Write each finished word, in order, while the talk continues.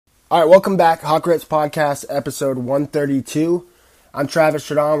All right, welcome back. Hawk Grits Podcast, episode 132. I'm Travis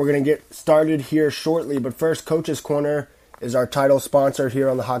Shadon. We're going to get started here shortly, but first, Coach's Corner is our title sponsor here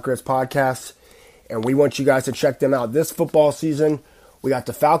on the Hawk Grits Podcast, and we want you guys to check them out this football season. We got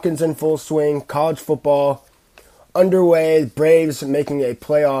the Falcons in full swing, college football underway, Braves making a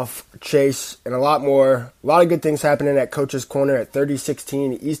playoff chase, and a lot more. A lot of good things happening at Coach's Corner at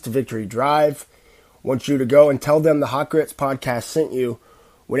 3016 East Victory Drive. Want you to go and tell them the Hawk Grits Podcast sent you.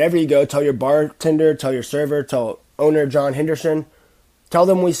 Whenever you go, tell your bartender, tell your server, tell owner John Henderson, tell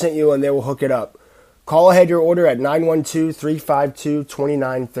them we sent you and they will hook it up. Call ahead your order at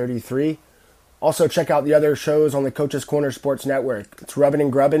 912-352-2933. Also, check out the other shows on the Coach's Corner Sports Network. It's Rubbin'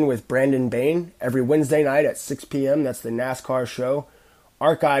 and Grubbin' with Brandon Bain every Wednesday night at 6 p.m. That's the NASCAR show,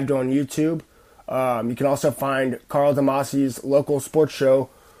 archived on YouTube. You can also find Carl DeMassi's local sports show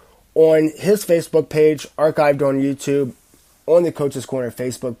on his Facebook page, archived on YouTube, on the Coach's Corner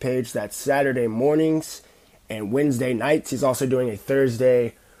Facebook page. That's Saturday mornings and Wednesday nights. He's also doing a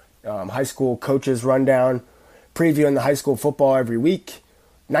Thursday high school coaches rundown, previewing the high school football every week.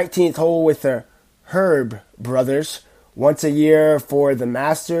 19th hole with the Herb brothers once a year for the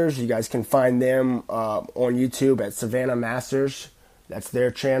Masters. You guys can find them on YouTube at Savannah Masters. That's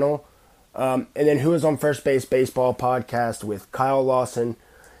their channel. And then Who Is on First Base Baseball podcast with Kyle Lawson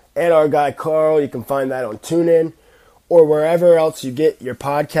and our guy Carl. You can find that on TuneIn or wherever else you get your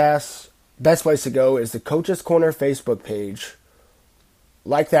podcasts. Best place to go is the Coach's Corner Facebook page.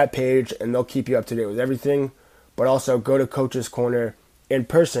 Like that page, and they'll keep you up to date with everything. But also go to Coach's Corner in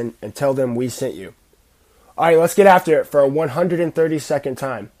person and tell them we sent you. All right, let's get after it for a 132nd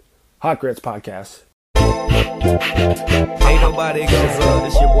time. Hawk Grits Podcast. Ain't nobody goes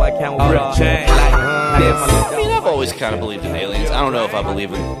this your boy Kenley. I mean, I've always kind of believed in aliens. I don't know if I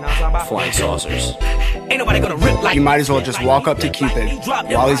believe in flying saucers. Ain't nobody gonna rip like You might as well just walk up to Cupid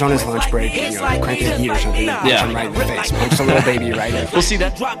while he's on his lunch break and, crank his heat or something and punch him right in the face. Punch the little baby right in. We'll see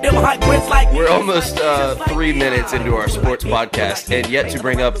that. We're almost 3 minutes into our sports podcast and yet to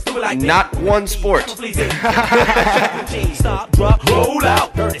bring up not one sport. Stop, drop, roll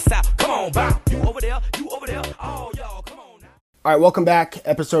out, dirty south. Come on, bow. You over there, you over there. Oh, y'all, come on now. All right, welcome back.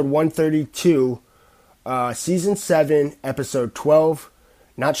 Episode 132, Season 7, Episode 12.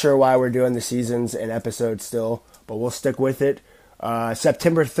 Not sure why we're doing the seasons and episodes still, but we'll stick with it.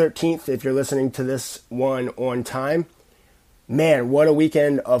 September 13th, if you're listening to this one on time. Man, what a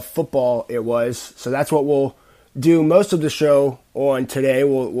weekend of football it was. So that's what we'll do most of the show on today.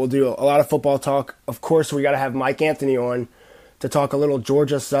 We'll do a lot of football talk. Of course, we got to have Mike Anthony on to talk a little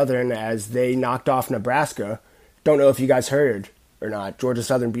Georgia Southern as they knocked off Nebraska. Don't know if you guys heard or not. Georgia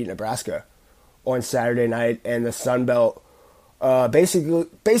Southern beat Nebraska on Saturday night, and the Sun Belt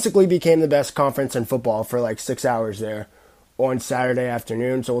basically became the best conference in football for like 6 hours there on Saturday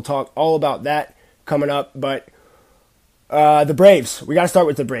afternoon. So we'll talk all about that coming up. But the Braves, we got to start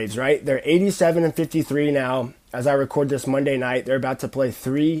with the Braves, right? They're 87-53 now. As I record this Monday night, they're about to play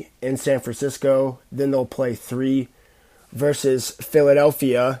 3 in San Francisco. Then they'll play 3 versus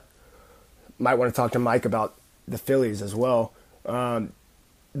Philadelphia. Might want to talk to Mike about the Phillies as well.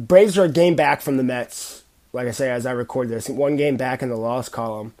 Braves are a game back from the Mets. Like I say, as I record this, 1 game back in the loss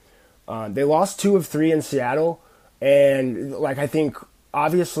column. They lost 2 of 3 in Seattle. And I think,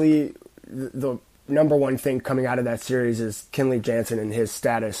 obviously, the number one thing coming out of that series is Kenley Jansen and his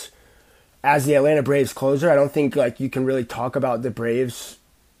status as the Atlanta Braves closer. I don't think you can really talk about the Braves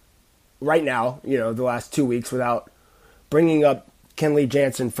right now, the last 2 weeks, without bringing up Kenley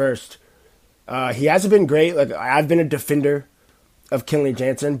Jansen first. He hasn't been great. I've been a defender of Kenley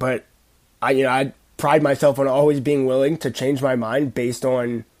Jansen, but I pride myself on always being willing to change my mind based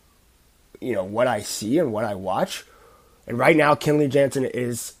on, what I see and what I watch. And right now, Kenley Jansen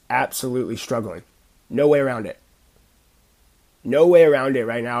is absolutely struggling. No way around it. No way around it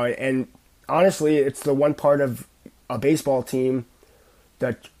right now. And honestly, it's the one part of a baseball team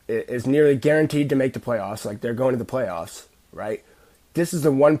that is nearly guaranteed to make the playoffs. They're going to the playoffs, right? This is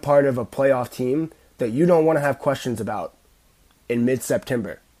the one part of a playoff team that you don't want to have questions about in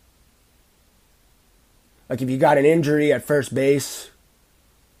mid-September. If you got an injury at first base,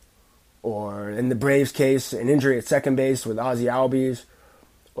 or in the Braves case, an injury at second base with Ozzie Albies,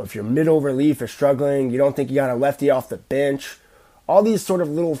 or if your middle relief is struggling, you don't think you got a lefty off the bench, all these sort of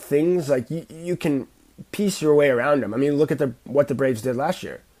little things, you can piece your way around them. I mean, look at what the Braves did last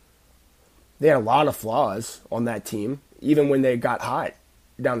year. They had a lot of flaws on that team. Even when they got hot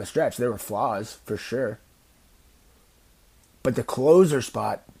down the stretch, there were flaws for sure. But the closer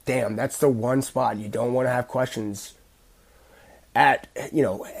spot, damn, that's the one spot you don't want to have questions at,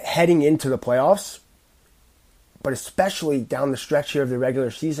 heading into the playoffs. but especially down the stretch here of the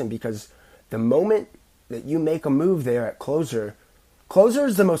regular season, because the moment that you make a move there at closer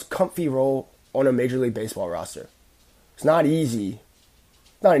is the most comfy role on a Major League Baseball roster. It's not easy.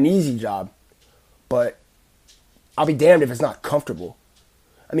 It's not an easy job, but I'll be damned if it's not comfortable.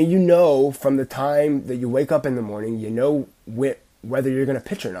 I mean, you know from the time that you wake up in the morning, you know whether you're going to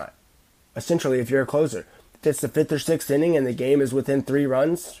pitch or not. Essentially, if you're a closer. If it's the 5th or 6th inning and the game is within 3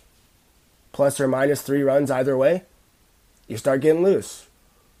 runs, plus or minus 3 runs either way, you start getting loose.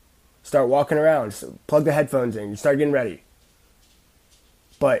 Start walking around. Plug the headphones in. You start getting ready.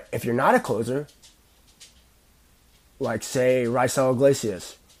 But if you're not a closer, like, say, Raisel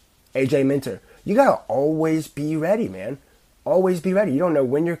Iglesias, AJ Minter, you got to always be ready, man. Always be ready. You don't know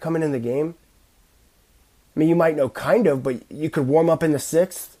when you're coming in the game. I mean, you might know kind of, but you could warm up in the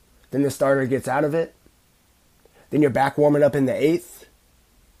 6th, then the starter gets out of it. Then you're back warming up in the 8th.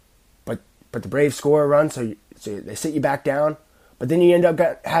 But the Braves score a run, so they sit you back down. But then you end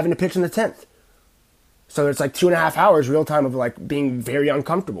up having to pitch in the 10th. So it's like 2.5 hours real time of like being very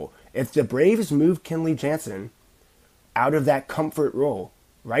uncomfortable. If the Braves move Kenley Jansen out of that comfort role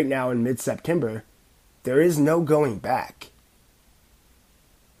right now in mid-September, there is no going back.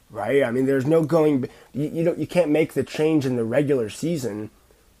 Right? I mean, there's no going. You can't make the change in the regular season.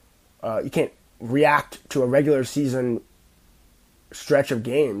 You can't react to a regular season stretch of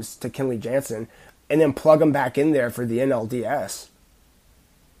games to Kenley Jansen and then plug him back in there for the NLDS.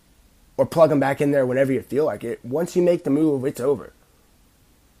 Or plug him back in there whenever you feel like it. Once you make the move, it's over.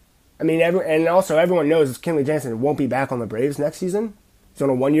 I mean, and also everyone knows Kenley Jansen won't be back on the Braves next season. He's on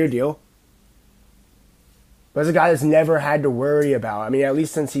a 1-year deal. But as a guy that's never had to worry about, I mean, at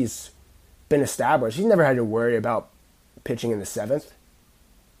least since he's been established, he's never had to worry about pitching in the 7th.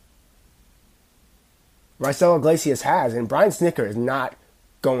 Raisel Iglesias has, and Brian Snitker is not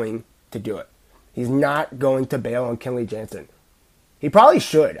going to do it. He's not going to bail on Kenley Jansen. He probably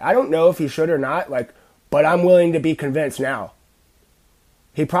should. I don't know if he should or not, but I'm willing to be convinced now.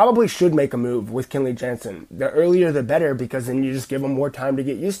 He probably should make a move with Kenley Jansen. The earlier the better, because then you just give him more time to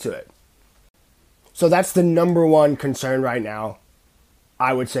get used to it. So that's the number one concern right now,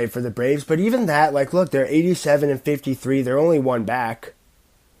 I would say, for the Braves. But even that, look, they're 87-53. They're only one back.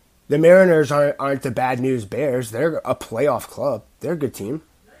 The Mariners aren't the bad news Bears. They're a playoff club. They're a good team.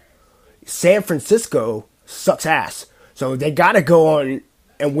 San Francisco sucks ass. So they got to go on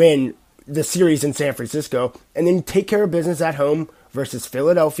and win the series in San Francisco and then take care of business at home versus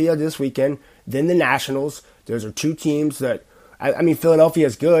Philadelphia this weekend, then the Nationals. Those are two teams that, I mean, Philadelphia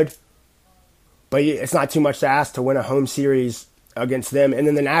is good, but it's not too much to ask to win a home series against them. And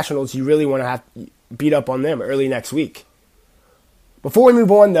then the Nationals, you really want to have beat up on them early next week. Before we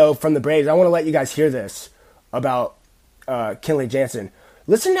move on, though, from the Braves, I want to let you guys hear this about Kenley Jansen.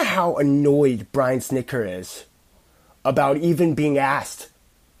 Listen to how annoyed Brian Snitker is about even being asked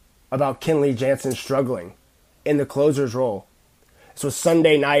about Kenley Jansen struggling in the closer's role. This was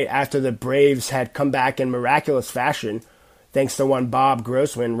Sunday night after the Braves had come back in miraculous fashion, thanks to one Robbie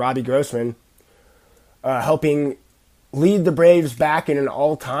Grossman, helping lead the Braves back in an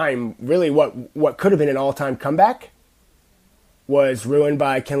all-time, really what could have been an all-time comeback, was ruined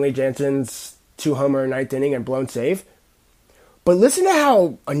by Kenley Jansen's 2-homer 9th inning and blown save. But listen to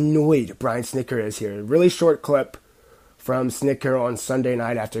how annoyed Brian Snitker is here. Really short clip from Snitker on Sunday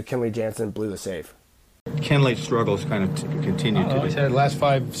night after Kenley Jansen blew the save. Kenley's struggles kind of continued today. He's had last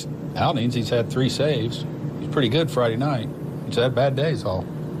 5 outings. He's had 3 saves. He's pretty good Friday night. He's had bad days all.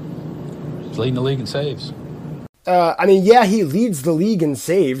 He's leading the league in saves. He leads the league in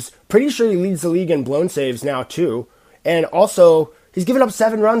saves. Pretty sure he leads the league in blown saves now, too. And also, he's given up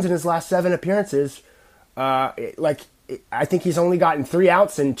 7 runs in his last 7 appearances. I think he's only gotten 3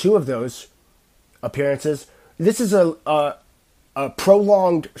 outs in 2 of those appearances. This is a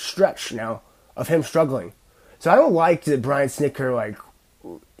prolonged stretch now of him struggling. So I don't like that Brian Snitker,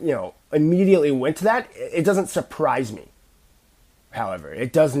 immediately went to that. It doesn't surprise me. However,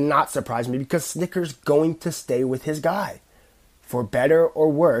 it does not surprise me because Snitker's going to stay with his guy. For better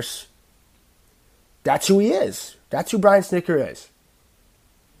or worse, that's who he is. That's who Brian Snitker is.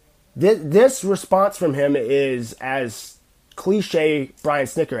 This response from him is as cliche Brian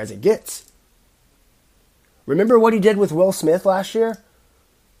Snitker as it gets. Remember what he did with Will Smith last year?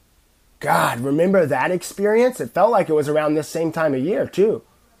 God, remember that experience? It felt like it was around this same time of year, too.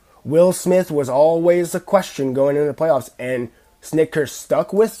 Will Smith was always the question going into the playoffs, and Snitker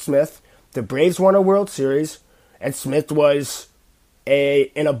stuck with Smith. The Braves won a World Series, and Smith was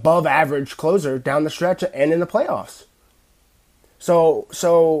an above-average closer down the stretch and in the playoffs. So,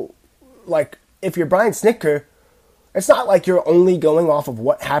 if you're Brian Snitker, it's not like you're only going off of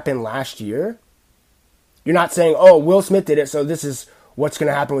what happened last year. You're not saying, oh, Will Smith did it, so this is what's going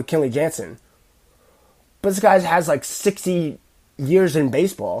to happen with Kenley Jansen. But this guy has like 60 years in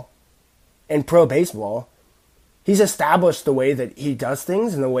baseball and pro baseball. He's established the way that he does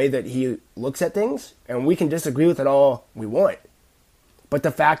things and the way that he looks at things, and we can disagree with it all we want. But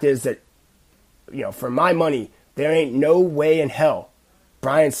the fact is that, for my money, there ain't no way in hell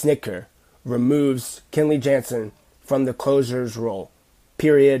Brian Snitker removes Kenley Jansen from the closer's role.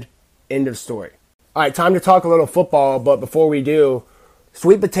 Period. End of story. All right, time to talk a little football, but before we do,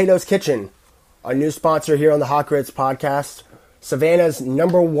 Sweet Potatoes Kitchen, a new sponsor here on the Hot Grits podcast, Savannah's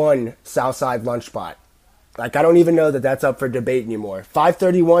 #1 Southside lunch spot. I don't even know that that's up for debate anymore.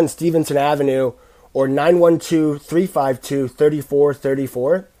 531 Stevenson Avenue or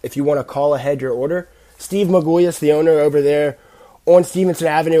 912-352-3434 if you want to call ahead your order. Steve Maguias, the owner over there on Stevenson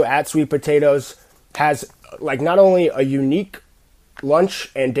Avenue at Sweet Potatoes, has not only a unique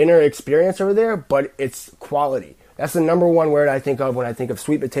lunch and dinner experience over there, but it's quality. That's the #1 word I think of when I think of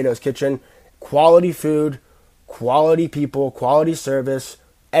Sweet Potatoes Kitchen. Quality food, quality people, quality service,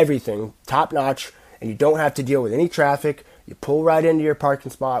 everything top notch. And you don't have to deal with any traffic. You pull right into your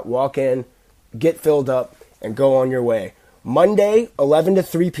parking spot, walk in, get filled up, and go on your way. Monday, 11 to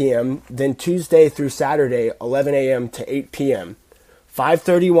 3 p.m., then Tuesday through Saturday, 11 a.m. to 8 p.m.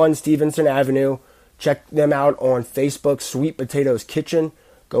 531 Stevenson Avenue. Check them out on Facebook, Sweet Potatoes Kitchen.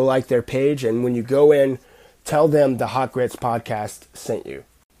 Go like their page, and when you go in, tell them the Hot Grits podcast sent you.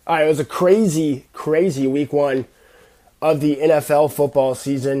 All right, it was a crazy, crazy week 1 of the NFL football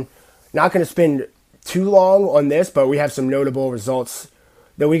season. Not going to spend too long on this, but we have some notable results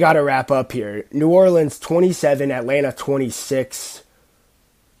that we got to wrap up here. New Orleans 27, Atlanta 26.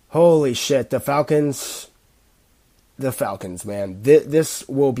 Holy shit, the Falcons, man. This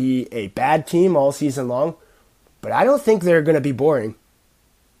will be a bad team all season long, but I don't think they're going to be boring.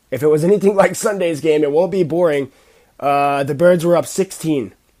 If it was anything like Sunday's game, it won't be boring. The Birds were up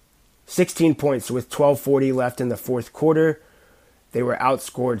 16 points with 12:40 left in the fourth quarter. They were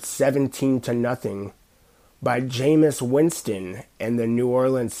outscored 17-0 by Jameis Winston and the New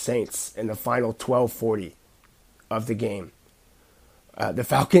Orleans Saints in the final 12:40 of the game. The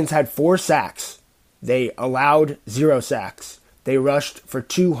Falcons had 4 sacks. They allowed 0 sacks. They rushed for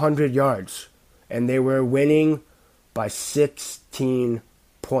 200 yards, and they were winning by 16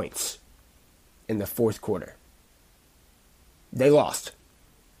 points in the fourth quarter. They lost.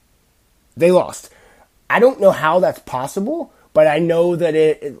 I don't know how that's possible, but I know that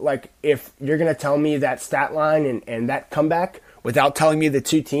if you're going to tell me that stat line and that comeback without telling me the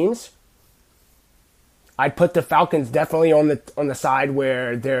two teams, I'd put the Falcons definitely on the side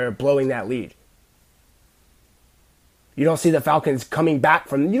where they're blowing that lead. You don't see the Falcons coming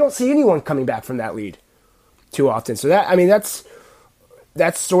back you don't see anyone coming back from that lead too often. So that's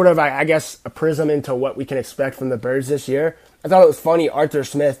sort of, I guess, a prism into what we can expect from the Birds this year. I thought it was funny, Arthur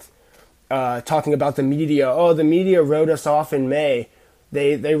Smith, talking about the media. Oh, the media wrote us off in May.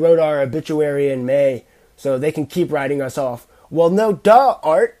 They wrote our obituary in May, so they can keep writing us off. Well, no duh,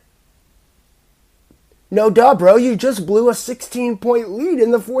 Art. No duh, bro. You just blew a 16-point lead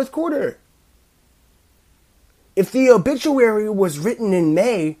in the fourth quarter. If the obituary was written in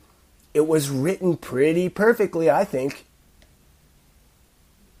May, it was written pretty perfectly, I think.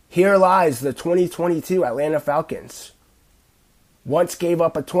 Here lies the 2022 Atlanta Falcons. Once gave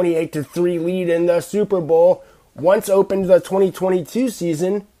up a 28-3 lead in the Super Bowl, once opened the 2022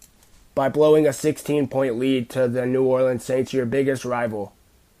 season by blowing a 16-point lead to the New Orleans Saints, your biggest rival.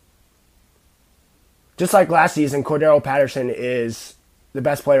 Just like last season, Cordero Patterson is the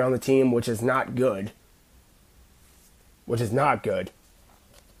best player on the team, which is not good.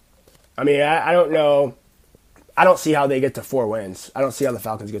 I mean, I don't know. I don't see how they get to 4 wins. I don't see how the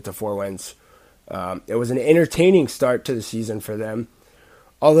Falcons get to 4 wins. It was an entertaining start to the season for them,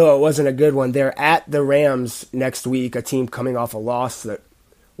 although it wasn't a good one. They're at the Rams next week, a team coming off a loss that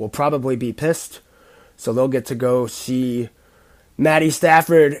will probably be pissed. So they'll get to go see Matty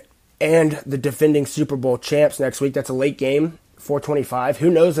Stafford and the defending Super Bowl champs next week. That's a late game, 4:25. Who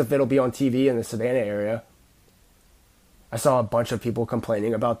knows if it'll be on TV in the Savannah area. I saw a bunch of people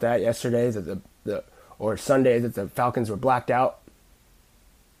complaining about that yesterday, or Sunday, that the Falcons were blacked out.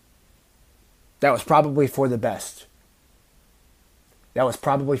 That was probably for the best.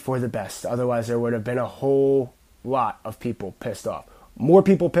 Otherwise, there would have been a whole lot of people pissed off. More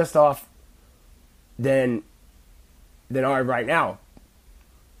people pissed off than are right now.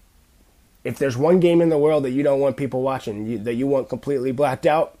 If there's one game in the world that you don't want people watching, that you want completely blacked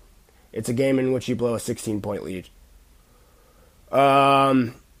out, it's a game in which you blow a 16-point lead.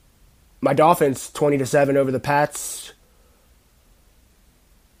 My Dolphins, 20-7 over the Pats.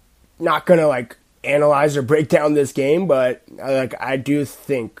 Not gonna analyze or break down this game, but I do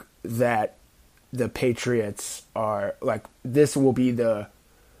think that the Patriots are this will be the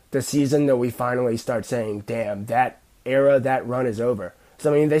season that we finally start saying, damn, that era, that run is over.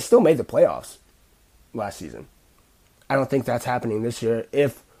 So they still made the playoffs last season. I don't think that's happening this year.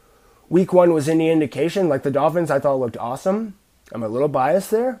 If week 1 was any indication, the Dolphins I thought looked awesome. I'm a little biased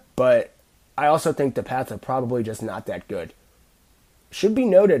there, but I also think the Pats are probably just not that good. Should be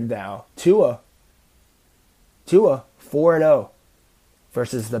noted now, Tua 4-0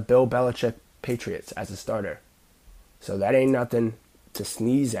 versus the Bill Belichick Patriots as a starter. So that ain't nothing to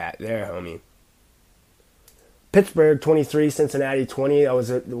sneeze at there, homie. Pittsburgh 23, Cincinnati 20. That was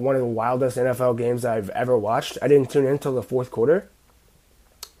one of the wildest NFL games I've ever watched. I didn't tune in until the fourth quarter,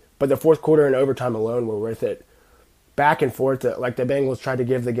 but the fourth quarter and overtime alone were worth it. Back and forth, the Bengals tried to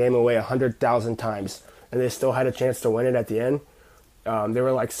give the game away 100,000 times, and they still had a chance to win it at the end. There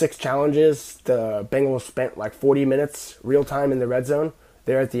were 6 challenges. The Bengals spent 40 minutes real time in the red zone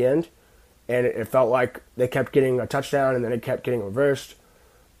there at the end, and it felt like they kept getting a touchdown, and then it kept getting reversed.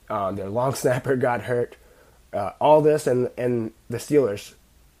 Their long snapper got hurt. All this, and the Steelers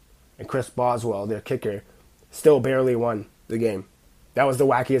and Chris Boswell, their kicker, still barely won the game. That was the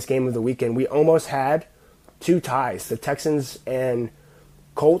wackiest game of the weekend. We almost had 2 ties. The Texans and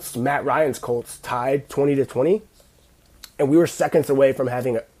Colts, Matt Ryan's Colts, tied 20-20, and we were seconds away from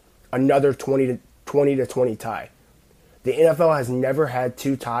having another 20-20 tie. The NFL has never had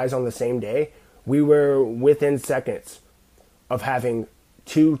 2 ties on the same day. We were within seconds of having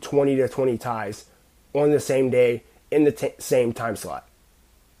 2 20-20 ties on the same day in the same time slot.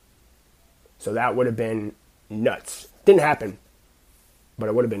 So that would have been nuts. Didn't happen, but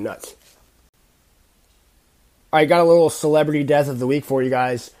it would have been nuts. All right, got a little celebrity death of the week for you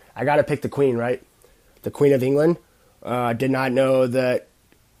guys. I got to pick the Queen, right? The Queen of England. Did not know that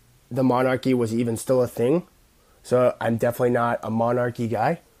the monarchy was even still a thing. So I'm definitely not a monarchy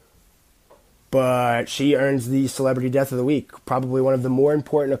guy. But she earns the celebrity death of the week. Probably one of the more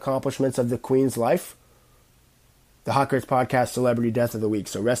important accomplishments of the Queen's life. The Hot Grits Podcast Celebrity Death of the Week.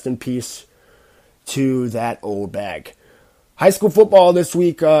 So rest in peace to that old bag. High school football this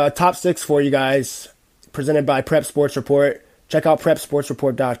week. Top 6 for you guys. Presented by Prep Sports Report. Check out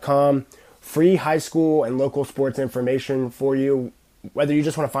prepsportsreport.com. Free high school and local sports information for you. Whether you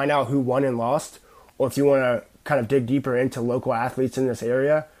just want to find out who won and lost, or if you want to kind of dig deeper into local athletes in this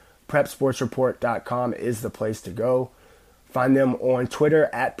area, prepsportsreport.com is the place to go. Find them on Twitter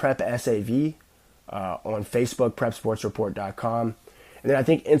at PrepSAV. On Facebook, prepsportsreport.com. And then I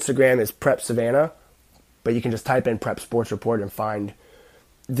think Instagram is Prep Savannah, but you can just type in Prep Sports Report and find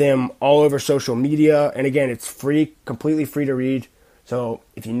them all over social media. And again, it's free, completely free to read. So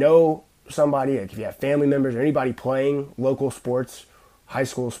if you know somebody, if you have family members or anybody playing local sports, high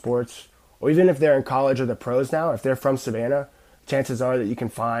school sports, or even if they're in college or the pros now, if they're from Savannah, chances are that you can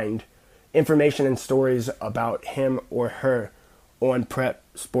find information and stories about him or her on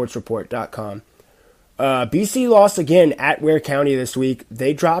prepsportsreport.com. BC lost again at Ware County this week.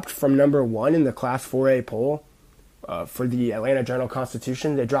 They dropped from number 1 in the Class 4A poll for the Atlanta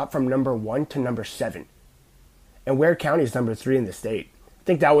Journal-Constitution. They dropped from number 1 to number 7. And Ware County is number 3 in the state. I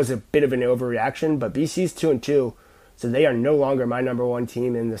think that was a bit of an overreaction, but BC's 2-2, so they are no longer my number 1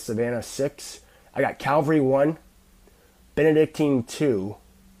 team in the Savannah 6. I got Calvary 1, Benedictine 2,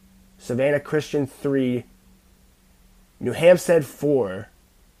 Savannah Christian 3, New Hampstead 4,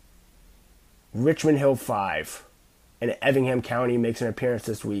 Richmond Hill 5, and Effingham County makes an appearance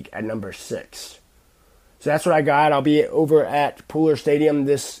this week at number 6. So that's what I got. I'll be over at Pooler Stadium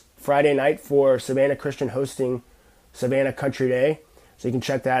this Friday night for Savannah Christian hosting Savannah Country Day. So you can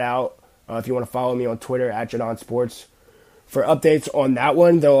check that out if you want to follow me on Twitter at Jadon Sports for updates on that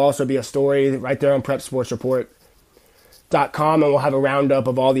one. There'll also be a story right there on PrepSportsReport.com, and we'll have a roundup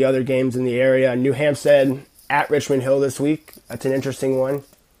of all the other games in the area. New Hampstead at Richmond Hill this week. That's an interesting one.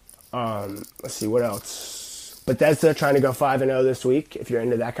 Let's see, what else? Bethesda trying to go 5-0 this week, if you're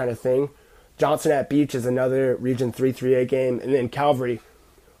into that kind of thing. Johnson at Beach is another Region 3 3A game. And then Calvary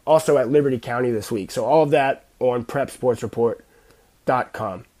also at Liberty County this week. So all of that on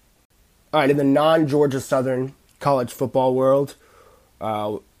PrepSportsReport.com. All right, in the non-Georgia Southern college football world,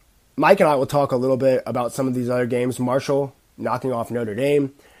 Mike and I will talk a little bit about some of these other games. Marshall knocking off Notre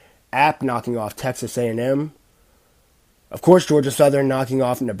Dame. App knocking off Texas A&M. Of course, Georgia Southern knocking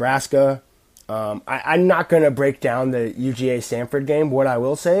off Nebraska. I'm not going to break down the UGA-Stanford game. What I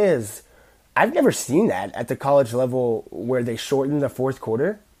will say is I've never seen that at the college level where they shortened the fourth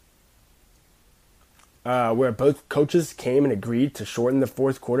quarter, where both coaches came and agreed to shorten the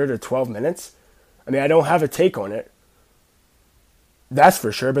fourth quarter to 12 minutes. I mean, I don't have a take on it. That's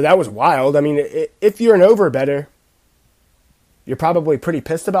for sure, but that was wild. I mean, if you're an over bettor, you're probably pretty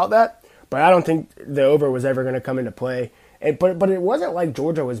pissed about that, but I don't think the over was ever going to come into play. But it wasn't like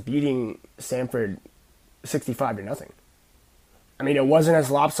Georgia was beating Samford 65-0. I mean, it wasn't as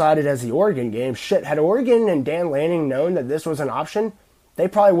lopsided as the Oregon game. Shit, had Oregon and Dan Lanning known that this was an option, they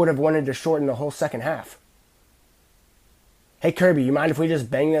probably would have wanted to shorten the whole second half. Hey, Kirby, you mind if we just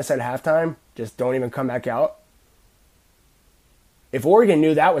bang this at halftime? Just don't even come back out? If Oregon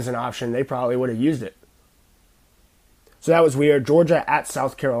knew that was an option, they probably would have used it. So that was weird. Georgia at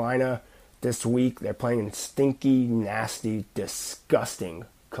South Carolina this week. They're playing in stinky, nasty, disgusting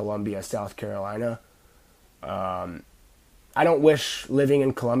Columbia, South Carolina. I don't wish living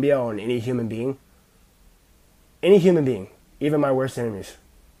in Columbia on any human being. Any human being. Even my worst enemies.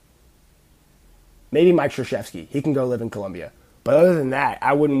 Maybe Mike Krzyzewski. He can go live in Columbia. But other than that,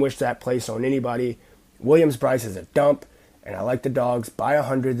 I wouldn't wish that place on anybody. Williams-Brice is a dump. And I like the Dogs by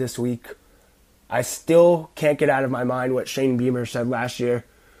 100 this week. I still can't get out of my mind what Shane Beamer said last year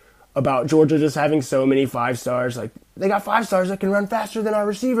about Georgia just having so many 5-stars. Like, they got 5-stars that can run faster than our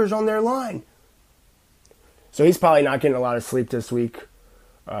receivers on their line. So he's probably not getting a lot of sleep this week.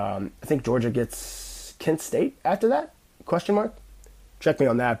 I think Georgia gets Kent State after that? Question mark? Check me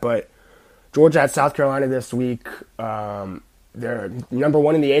on that. But Georgia at South Carolina this week. They're number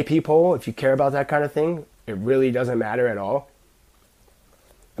 1 in the AP poll, if you care about that kind of thing. It really doesn't matter at all.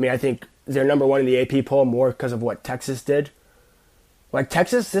 I mean, I think they're number 1 in the AP poll more because of what Texas did. Like,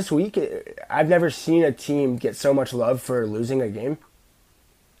 Texas this week, I've never seen a team get so much love for losing a game.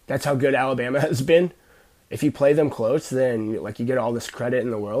 That's how good Alabama has been. If you play them close, then like you get all this credit in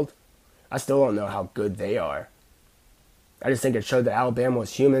the world. I still don't know how good they are. I just think it showed that Alabama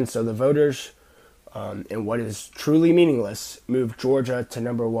was human, so the voters, in what is truly meaningless, moved Georgia to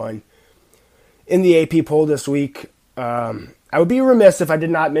number 1 in the AP poll this week. I would be remiss if I did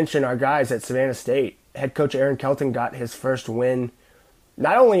not mention our guys at Savannah State. Head coach Aaron Kelton got his first win,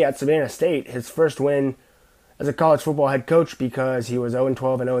 not only at Savannah State, his first win as a college football head coach, because he was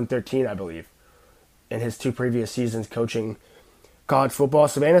 0-12 and 0-13, I believe, in his 2 previous seasons coaching college football.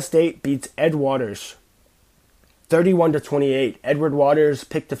 Savannah State beats Ed Waters 31-28. Edward Waters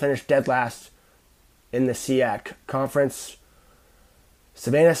picked to finish dead last in the SEAC conference.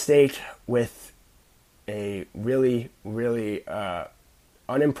 Savannah State with a really, really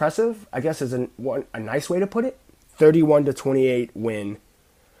unimpressive, I guess is a nice way to put it, 31-28 win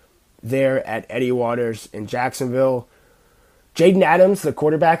there at Eddie Waters in Jacksonville. Jaden Adams, the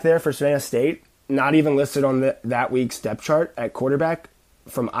quarterback there for Savannah State, not even listed on that week's depth chart at quarterback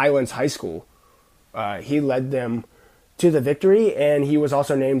from Islands High School. He led them to the victory, and he was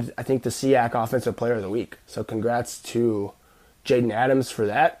also named, I think, the SEAC Offensive Player of the Week. So congrats to Jaden Adams for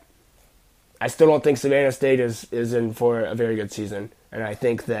that. I still don't think Savannah State is in for a very good season. And I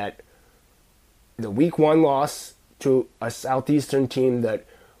think that the week 1 loss to a Southeastern team that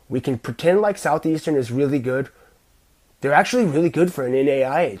we can pretend like Southeastern is really good. They're actually really good for an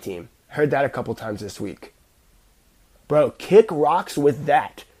NAIA team. Heard that a couple times this week. Bro, kick rocks with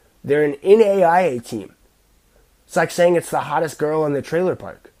that. They're an NAIA team. It's like saying it's the hottest girl in the trailer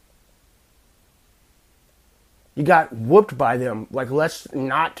park. You got whooped by them. Like, let's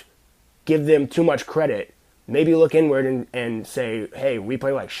not give them too much credit. Maybe look inward and say, hey, we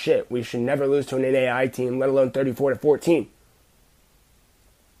play like shit. We should never lose to an NAIA team, let alone 34-14.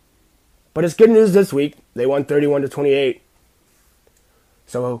 But it's good news this week. They won 31-28.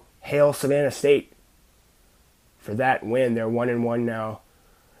 So, hail Savannah State for that win. They're 1-1 now,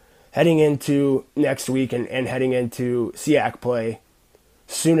 heading into next week and heading into SEAC play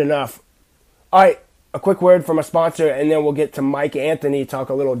soon enough. All right, a quick word from a sponsor, and then we'll get to Mike Anthony, talk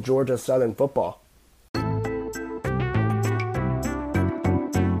a little Georgia Southern football.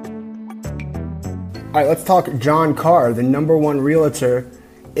 All right, let's talk John Carr, the number 1 realtor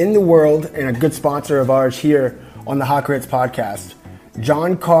in the world and a good sponsor of ours here on the Hot Grits podcast.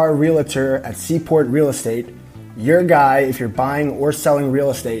 John Carr, realtor at Seaport Real Estate, your guy if you're buying or selling real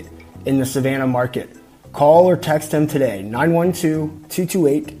estate in the Savannah market. Call or text him today,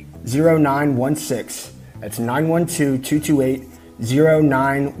 912-228-0916. That's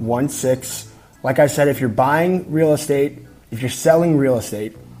 912-228-0916. Like I said, if you're buying real estate, if you're selling real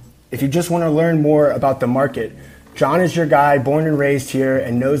estate, if you just want to learn more about the market, John is your guy, born and raised here,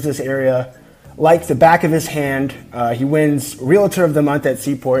 and knows this area like the back of his hand. He wins Realtor of the Month at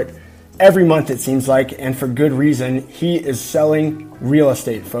Seaport every month, it seems like, and for good reason. He is selling real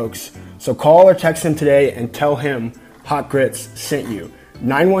estate, folks. So call or text him today and tell him Hot Grits sent you.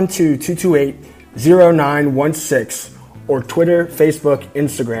 912-228-0916 or Twitter, Facebook,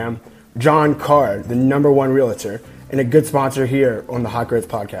 Instagram, John Carr, the number 1 realtor. and a good sponsor here on the Hot Growth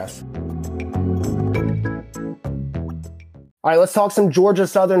Podcast. All right, let's talk some Georgia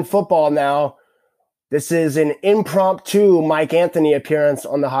Southern football now. This is an impromptu Mike Anthony appearance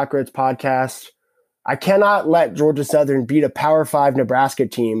on the Hot Growth Podcast. I cannot let Georgia Southern beat a Power 5 Nebraska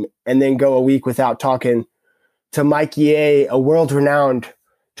team and then go a week without talking to Mike Yeh, a world-renowned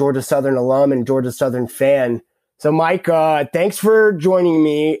Georgia Southern alum and Georgia Southern fan. So, Mike, thanks for joining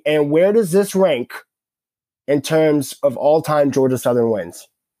me. And where does this rank in terms of all-time Georgia Southern wins?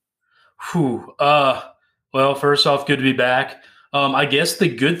 Well, first off, good to be back. I guess the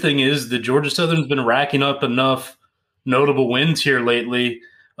good thing is that Georgia Southern's been racking up enough notable wins here lately,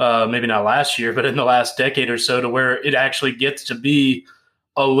 maybe not last year, but in the last decade or so, to where it actually gets to be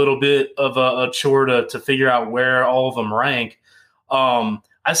a little bit of a chore to figure out where all of them rank.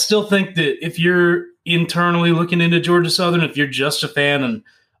 I still think that if you're internally looking into Georgia Southern, if you're just a fan and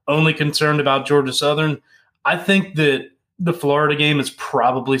only concerned about Georgia Southern, I think that the Florida game is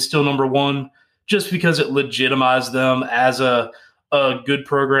probably still number one, just because it legitimized them as a good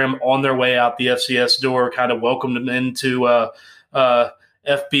program on their way out the FCS door, kind of welcomed them into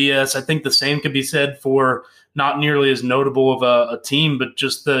FBS. I think the same could be said for not nearly as notable of a team, but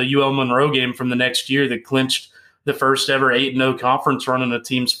just the UL Monroe game from the next year that clinched the first ever 8-0 conference run in a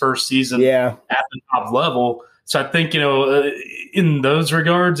team's first season at the top level. So I think, in those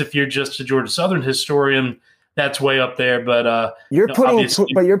regards, if you're just a Georgia Southern historian, that's way up there, but you're putting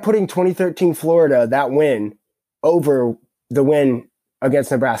 2013 Florida, that win, over the win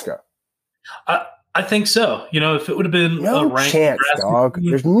against Nebraska. I think so. If it would have been no a ranked chance, Nebraska dog. team,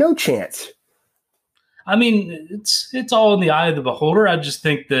 there's no chance. I mean, it's all in the eye of the beholder. I just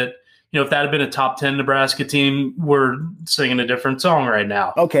think that if that had been a top 10 Nebraska team, we're singing a different song right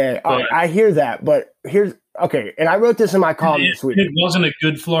now. Okay, I hear that, but here's okay. And I wrote this in my column this week. It wasn't a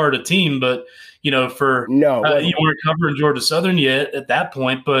good Florida team, but you weren't covering Georgia Southern yet at that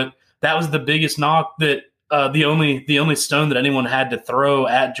point. But that was the biggest knock, that the only stone that anyone had to throw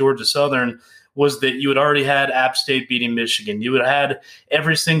at Georgia Southern was that you had already had App State beating Michigan. You had had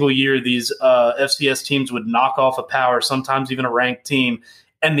every single year these FCS teams would knock off a power, sometimes even a ranked team.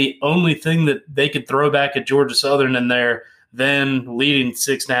 And the only thing that they could throw back at Georgia Southern in their then leading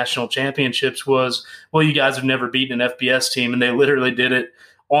 6 national championships was, well, you guys have never beaten an FBS team, and they literally did it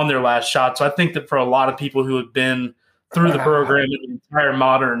on their last shot. So I think that for a lot of people who have been through the program in the entire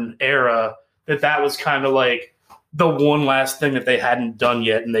modern era, that was kind of like the one last thing that they hadn't done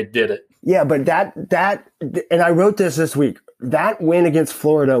yet, and they did it. Yeah, but that and I wrote this week, that win against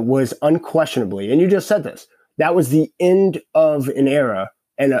Florida was unquestionably, and you just said this, that was the end of an era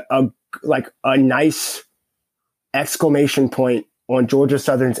and a nice exclamation point on Georgia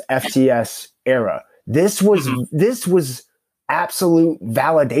Southern's FCS era. This was absolute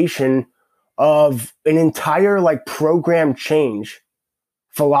validation of an entire program change,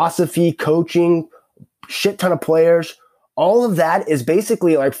 philosophy, coaching, shit ton of players. All of that is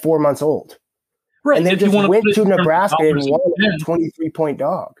basically 4 months old. Right. And they just went to Nebraska and won a 23-point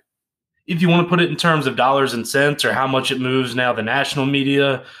dog. If you want to put it in terms of dollars and cents, or how much it moves now, the national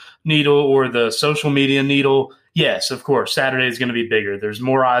media needle or the social media needle, yes, of course, Saturday is going to be bigger. There's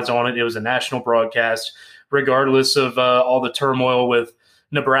more eyes on it. It was a national broadcast. Regardless of all the turmoil with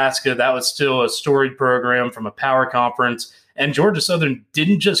Nebraska, that was still a storied program from a power conference. And Georgia Southern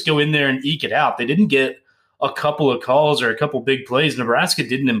didn't just go in there and eke it out. They didn't get a couple of calls or a couple big plays. Nebraska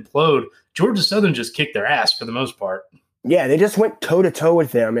didn't implode. Georgia Southern just kicked their ass for the most part. Yeah, they just went toe-to-toe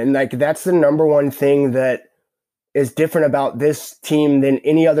with them. And that's the number one thing that is different about this team than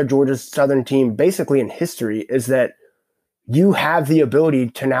any other Georgia Southern team basically in history, is that you have the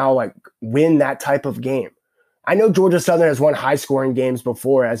ability to now win that type of game. I know Georgia Southern has won high-scoring games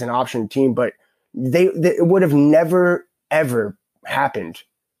before as an option team, but it would have never, ever happened,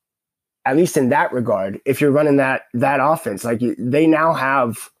 at least in that regard, if you're running that offense. They now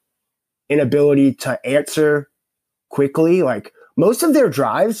have an ability to answer quickly. Most of their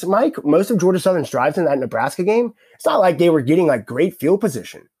drives, Mike, most of Georgia Southern's drives in that Nebraska game, it's not like they were getting great field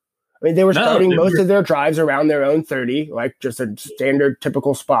position. I mean, they were starting most of their drives around their own 30, just a standard,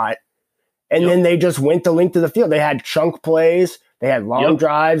 typical spot. And then they just went the length of the field. They had chunk plays. They had long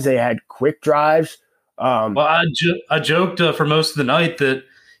drives. They had quick drives. Well, I joked for most of the night that,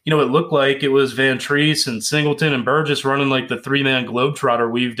 it looked like it was Van Treese and Singleton and Burgess running the 3-man Globetrotter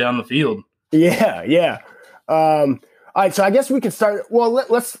weave down the field. Yeah. All right, so I guess we can start. Well,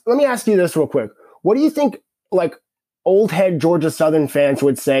 let me ask you this real quick. What do you think, old head Georgia Southern fans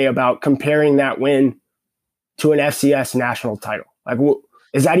would say about comparing that win to an FCS national title?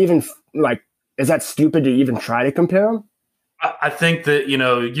 Is that even is that stupid to even try to compare them? I think that,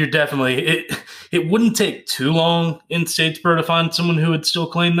 you're definitely it wouldn't take too long in Statesboro to find someone who would still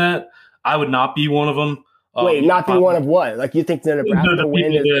claim that. I would not be one of them. Wait, not be one of what? Like, you think the Nebraska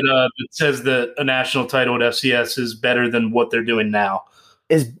win is that says that a national title at FCS is better than what they're doing now?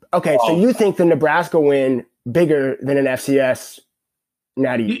 Is okay. So you think the Nebraska win bigger than an FCS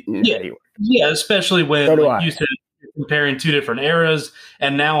natty? Yeah, especially when you said comparing two different eras,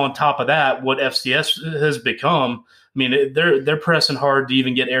 and now on top of that, what FCS has become. I mean, they're pressing hard to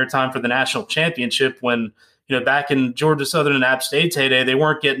even get airtime for the national championship. When back in Georgia Southern and App State's heyday, they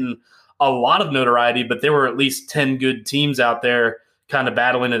weren't getting a lot of notoriety, but there were at least 10 good teams out there kind of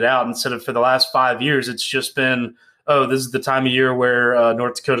battling it out. Instead of for the last 5 years, it's just been, this is the time of year where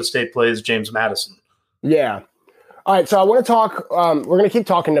North Dakota State plays James Madison. Yeah. All right, so I want to talk. We're going to keep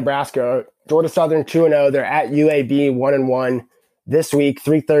talking Nebraska. Georgia Southern 2-0. They're at UAB 1-1 this week,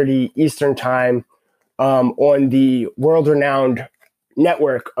 3:30 Eastern time, on the world-renowned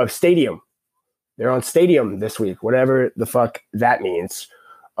network of Stadium. They're on Stadium this week, whatever the fuck that means.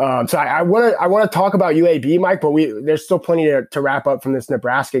 So I want to talk about UAB, Mike, but there's still plenty to wrap up from this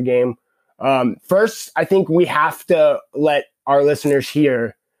Nebraska game. First, I think we have to let our listeners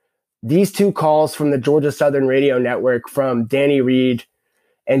hear these two calls from the Georgia Southern Radio Network from Danny Reed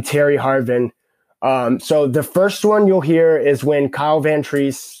and Terry Harvin. So the first one you'll hear is when Kyle Van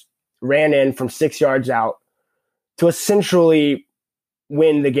Treese ran in from 6 yards out to essentially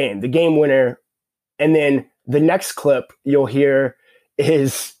win the game winner. And then the next clip you'll hear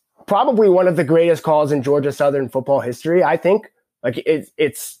is probably one of the greatest calls in Georgia Southern football history, I think. Like,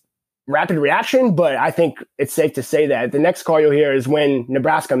 it's rapid reaction, but I think it's safe to say that. The next call you'll hear is when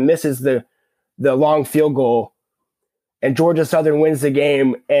Nebraska misses the long field goal and Georgia Southern wins the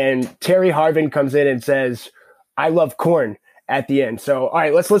game, and Terry Harvin comes in and says, "I love corn," at the end. So, all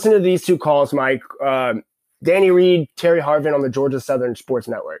right, let's listen to these two calls, Mike. Danny Reed, Terry Harvin on the Georgia Southern Sports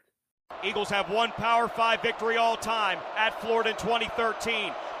Network. Eagles have one Power 5 victory all time at Florida in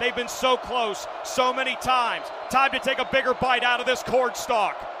 2013. They've been so close so many times. Time to take a bigger bite out of this corn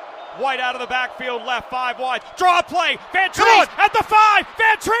stalk. White out of the backfield, left 5 wide. Draw play. Van Treese at the 5.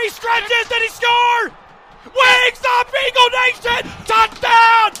 Van Treese stretches. Did he score? Wings up, Eagle Nation.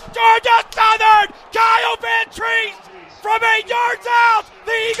 Touchdown, Georgia Southern. Kyle Van Treese from 8 yards out.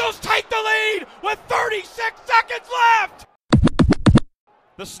 The Eagles take the lead with 36 seconds left.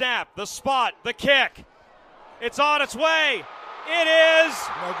 The snap, the spot, the kick. It's on its way. It is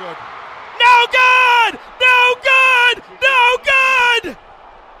no good. No good! No good! No good!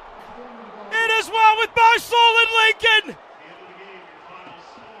 It is well with my soul in Lincoln.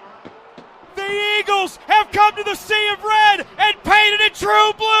 The Eagles have come to the sea of red and painted it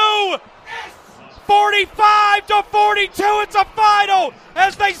true blue. 45-42, it's a final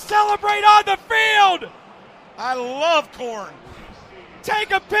as they celebrate on the field. I love corn.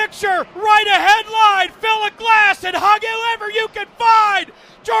 Take a picture, write a headline, fill a glass, and hug whoever you can find.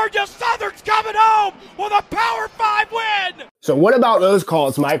 Georgia Southern's coming home with a Power 5 win. So what about those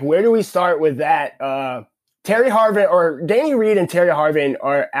calls, Mike? Where do we start with that? Terry Harvin, or Danny Reed and Terry Harvin,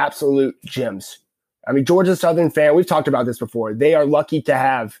 are absolute gems. I mean, Georgia Southern fan, we've talked about this before. They are lucky to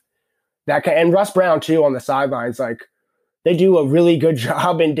have that. And Russ Brown, too, on the sidelines. Like, they do a really good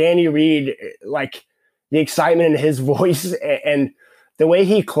job. And Danny Reed, like, the excitement in his voice and the way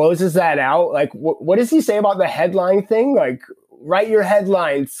he closes that out, like, what does he say about the headline thing? Like, write your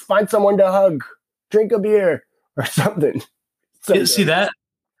headlines, find someone to hug, drink a beer, or something. See, that's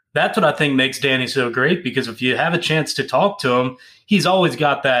what I think makes Danny so great, because if you have a chance to talk to him, he's always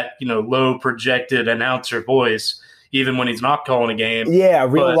got that, low projected announcer voice, even when he's not calling a game. Yeah,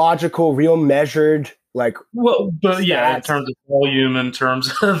 logical, real measured, like. Well, but yeah, in terms of volume, in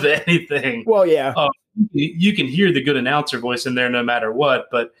terms of anything. Well, yeah. You can hear the good announcer voice in there no matter what,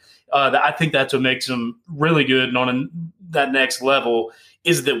 but I think that's what makes him really good. And on that next level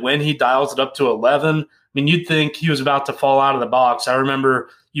is that when he dials it up to 11, I mean, you'd think he was about to fall out of the box. I remember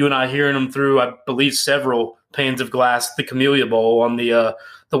you and I hearing him through, I believe, several panes of glass, the Camellia Bowl on the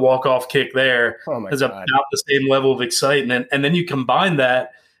walk-off kick there. Oh my is God. About the same level of excitement. And then you combine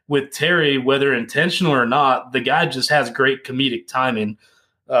that with Terry, whether intentional or not, the guy just has great comedic timing.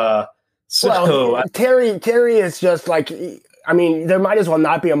 Terry is just like, I mean, there might as well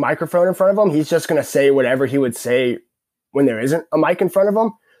not be a microphone in front of him. He's just going to say whatever he would say when there isn't a mic in front of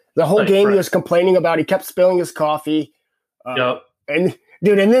him. The whole game he was complaining about, he kept spilling his coffee. Yep. And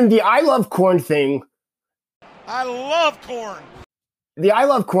then the I love corn thing. I love corn. The I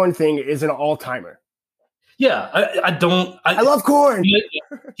love corn thing is an all-timer. Yeah, I love corn.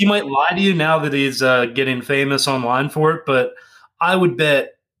 He might lie to you now that he's getting famous online for it, but I would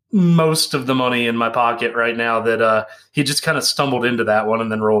bet most of the money in my pocket right now that he just kind of stumbled into that one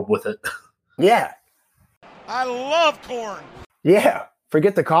and then rolled with it. Yeah. I love corn. Yeah.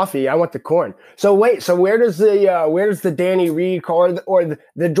 Forget the coffee. I want the corn. So wait. So where does the Danny Reed call or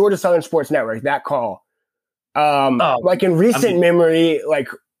the Georgia Southern Sports Network that call? Like in recent memory, like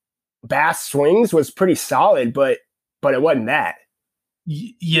Bass Swings was pretty solid, but it wasn't that.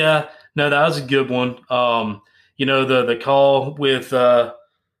 Yeah. No, that was a good one. The call with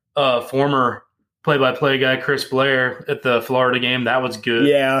former play-by-play guy Chris Blair at the Florida game, that was good.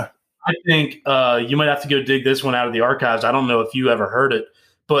 Yeah. I think you might have to go dig this one out of the archives. I don't know if you ever heard it,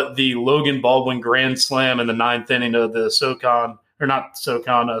 but the Logan Baldwin Grand Slam in the 9th inning of the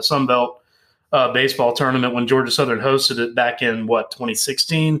Sun Belt baseball tournament when Georgia Southern hosted it back in,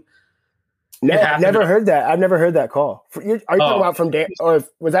 2016? No, I've never heard that. I've never heard that call. Are you talking about from Dan, or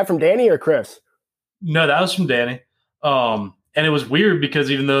was that from Danny or Chris? No, that was from Danny. And it was weird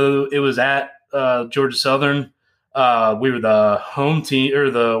because even though it was at Georgia Southern, we were the home team or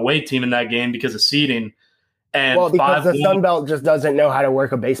the away team in that game because of seeding. And because the Sun Belt just doesn't know how to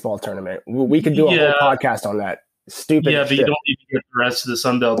work a baseball tournament. We could do a whole podcast on that. Stupid. Yeah, but you don't need to get the rest of the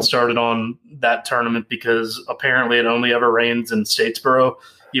Sun Belt started on that tournament because apparently it only ever rains in Statesboro,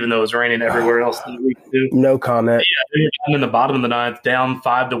 even though it was raining everywhere else that week too. No comment. Yeah, they were down in the bottom of the 9th, down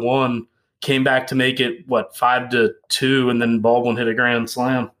 5-1, came back to make it 5-2, and then Baldwin hit a grand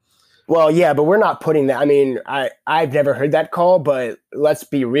slam. Well, yeah, but we're not putting that. I mean, I've never heard that call, but let's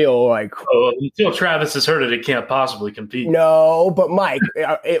be real. Like, until Travis has heard it, it can't possibly compete. No, but Mike,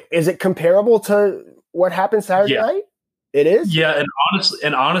 is it comparable to what happened Saturday night? It is. Yeah,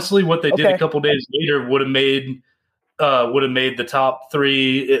 and honestly, what they did a couple days later would have made the top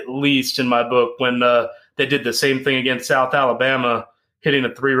 3 at least in my book when they did the same thing against South Alabama, hitting a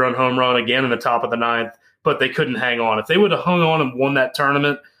 3-run home run again in the top of the 9th, but they couldn't hang on. If they would have hung on and won that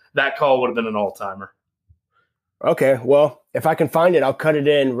tournament, that call would have been an all-timer. Okay, well, if I can find it, I'll cut it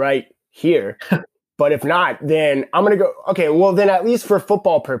in right here. But if not, then I'm going to go. Okay, well, then at least for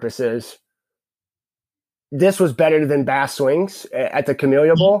football purposes, this was better than Bass Swings at the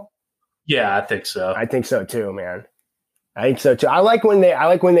Camellia Bowl. Yeah, I think so. I think so too, man. I think so too. I like when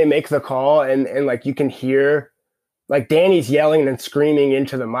they make the call and like you can hear like Danny's yelling and screaming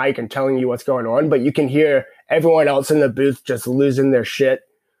into the mic and telling you what's going on, but you can hear everyone else in the booth just losing their shit.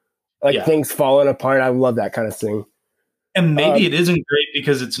 Things falling apart. I love that kind of thing. And maybe it isn't great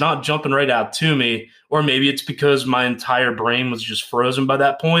because it's not jumping right out to me, or maybe it's because my entire brain was just frozen by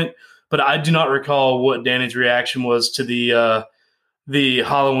that point. But I do not recall what Danny's reaction was to the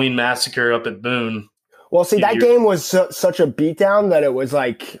Halloween massacre up at Boone. Well, see, that game was such a beatdown that it was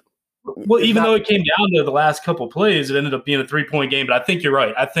like. Well, even though it came down to the last couple of plays, it ended up being a 3-point game. But I think you're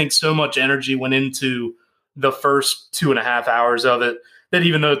right. I think so much energy went into the first 2.5 hours of it that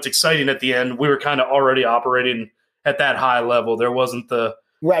even though it's exciting at the end, we were kind of already operating at that high level. There wasn't the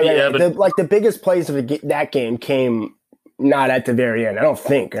right. The biggest plays of that game came not at the very end. I don't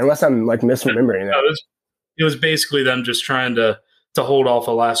think, unless I'm like misremembering that. No, it was basically them just trying to hold off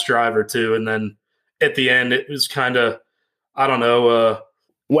a last drive or two, and then at the end it was kind of I don't know.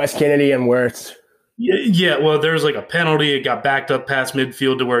 Wes Kennedy and Wirtz. Yeah. Well, there was like a penalty. It got backed up past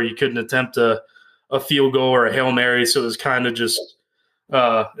midfield to where you couldn't attempt a field goal or a Hail Mary, so it was kind of just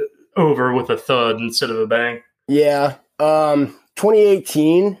over with a thud instead of a bang. Yeah.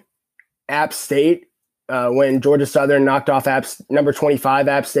 2018 App State, when Georgia Southern knocked off number 25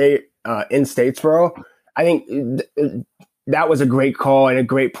 App State in Statesboro. I think that was a great call and a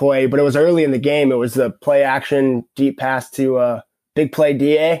great play, but it was early in the game. It was the play action deep pass to big play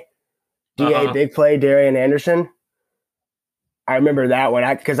DA, big play Darian Anderson. I remember that one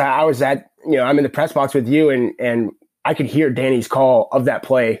because I was I'm in the press box with you and I could hear Danny's call of that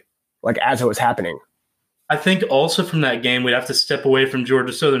play like as it was happening. I think also from that game, we'd have to step away from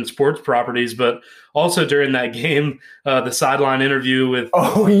Georgia Southern sports properties, but also during that game, the sideline interview with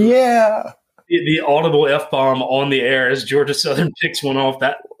the audible F-bomb on the air as Georgia Southern picks one off.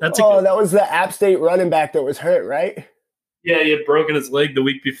 That was the App State running back that was hurt, right? Yeah, he had broken his leg the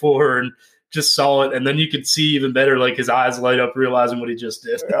week before and just saw it, and then you could see even better, like his eyes light up realizing what he just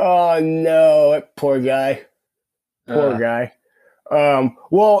did. Oh, no, poor guy. Poor guy.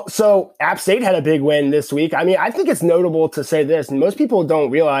 Well, so App State had a big win this week. I mean, I think it's notable to say this, and most people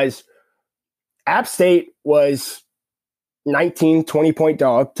don't realize App State was 19, 20-point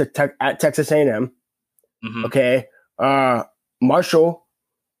dog at Texas A&M. Mm-hmm. Okay. Marshall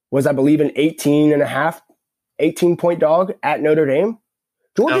was, I believe, an 18-point dog at Notre Dame.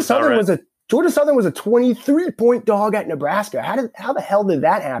 Georgia Southern was a 23-point dog at Nebraska. How the hell did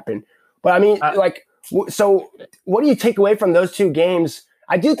that happen? But I mean, so what do you take away from those two games?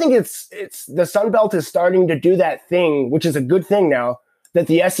 I do think it's the Sun Belt is starting to do that thing, which is a good thing now, that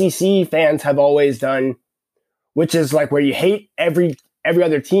the SEC fans have always done, which is like where you hate every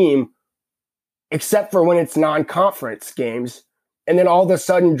other team except for when it's non-conference games. And then all of a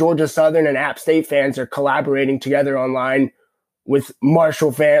sudden, Georgia Southern and App State fans are collaborating together online with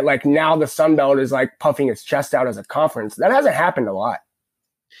Marshall fans. Like now the Sun Belt is like puffing its chest out as a conference. That hasn't happened a lot.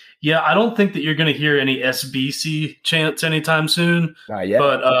 Yeah, I don't think that you're going to hear any SBC chants anytime soon. Not yet.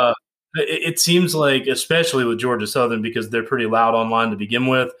 But it seems like, especially with Georgia Southern, because they're pretty loud online to begin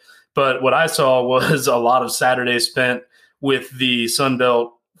with. But what I saw was a lot of Saturdays spent with the Sun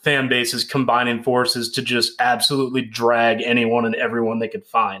Belt fan bases combining forces to just absolutely drag anyone and everyone they could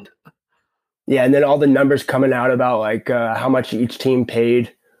find. Yeah, and then all the numbers coming out about like how much each team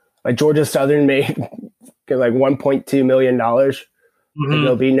paid. Like Georgia Southern made like $1.2 million to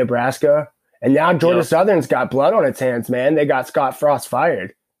go beat Nebraska. And now Georgia Southern's got blood on its hands, man. They got Scott Frost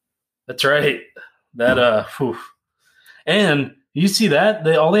fired. That's right. That and you see that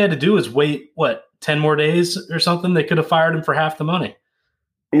all they had to do was wait 10 more days or something. They could have fired him for half the money.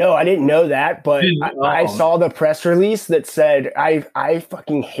 No, I didn't know that, but I saw the press release that said, I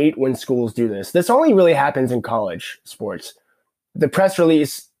fucking hate when schools do this. This only really happens in college sports. The press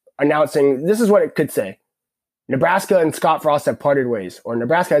release announcing, this is what it could say. Nebraska and Scott Frost have parted ways, or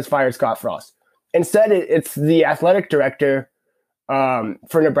Nebraska has fired Scott Frost. Instead, it's the athletic director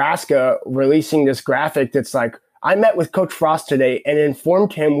for Nebraska releasing this graphic that's like, I met with Coach Frost today and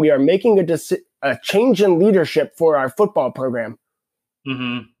informed him we are making a change in leadership for our football program.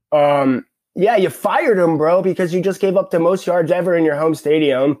 Yeah, you fired him, bro, because you just gave up the most yards ever in your home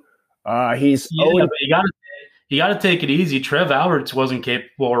stadium. But you got to take it easy. Trev Alberts wasn't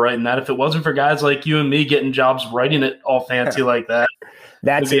capable of writing that. If it wasn't for guys like you and me getting jobs writing it all fancy like that,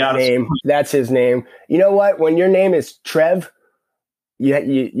 that's his name. That's his name. You know what? When your name is Trev,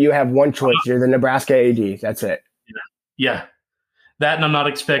 you have one choice. You're the Nebraska AD. That's it. Yeah. That, and I'm not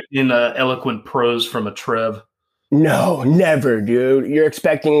expecting eloquent prose from a Trev. No, never, dude. You're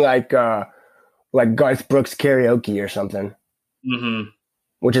expecting like Garth Brooks karaoke or something,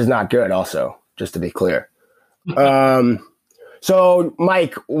 which is not good. Also, just to be clear. So,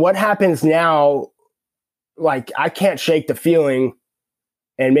 Mike, what happens now? Like, I can't shake the feeling,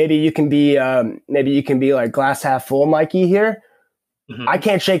 and maybe you can be like glass half full, Mikey here. I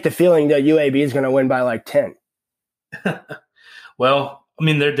can't shake the feeling that UAB is going to win by like 10. Well, I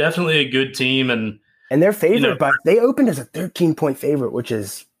mean, they're definitely a good team, and they're favored, but they opened as a 13-point favorite, which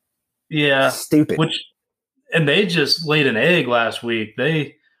is stupid. And they just laid an egg last week.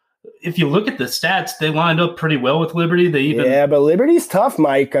 If you look at the stats, they lined up pretty well with Liberty. But Liberty's tough,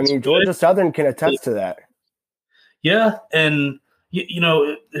 Mike. I mean, Georgia Southern can attest to that. Yeah, and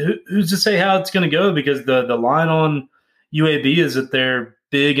who's to say how it's going to go? Because the line on UAB is that they're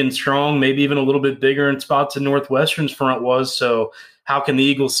big and strong, maybe even a little bit bigger in spots than Northwestern's front was. So how can the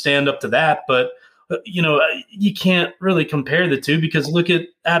Eagles stand up to that? But you can't really compare the two, because look at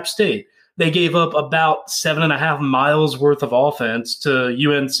App State. They gave up about 7.5 miles worth of offense to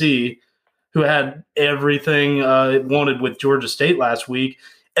UNC, who had everything it wanted with Georgia State last week.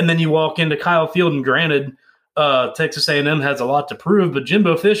 And then you walk into Kyle Field, and granted, Texas A&M has a lot to prove, but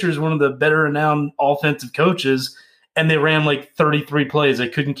Jimbo Fisher is one of the better renowned offensive coaches, and they ran like 33 plays. They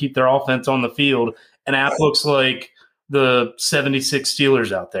couldn't keep their offense on the field, and App looks like the 76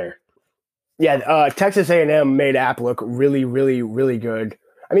 Steelers out there. Yeah, Texas A&M made App look really, really, really good.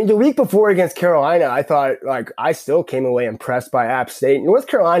 I mean, the week before against Carolina, I thought, I still came away impressed by App State. North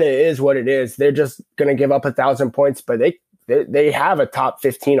Carolina is what it is. They're just going to give up 1,000 points, but they have a top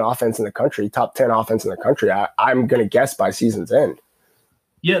 15 offense in the country, top 10 offense in the country. I'm going to guess by season's end.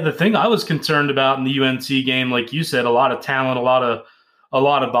 Yeah, the thing I was concerned about in the UNC game, like you said, a lot of talent, a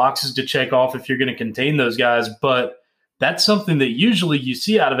lot of boxes to check off if you're going to contain those guys. But that's something that usually you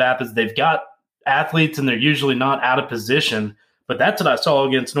see out of App is they've got athletes and they're usually not out of position. But that's what I saw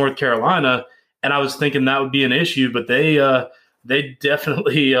against North Carolina, and I was thinking that would be an issue. But they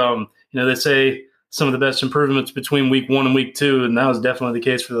definitely, they say some of the best improvements between week 1 and week 2, and that was definitely the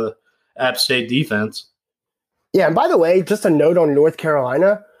case for the App State defense. Yeah, and by the way, just a note on North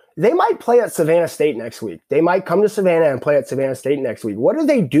Carolina, they might play at Savannah State next week. They might come to Savannah and play at Savannah State next week. What are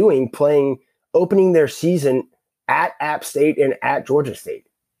they doing opening their season at App State and at Georgia State?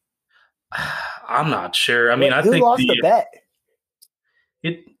 I'm not sure. I mean, I think who lost the bet?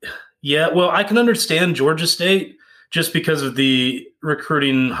 Well, I can understand Georgia State just because of the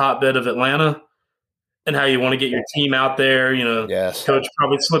recruiting hotbed of Atlanta and how you want to get your team out there. Yes. Coach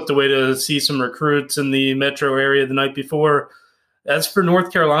probably slipped away to see some recruits in the metro area the night before. As for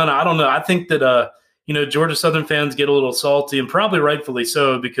North Carolina, I don't know. I think that Georgia Southern fans get a little salty, and probably rightfully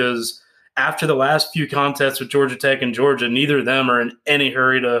so, because after the last few contests with Georgia Tech and Georgia, neither of them are in any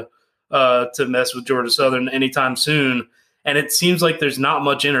hurry to mess with Georgia Southern anytime soon. And it seems like there's not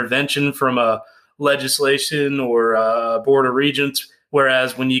much intervention from a legislation or a board of regents.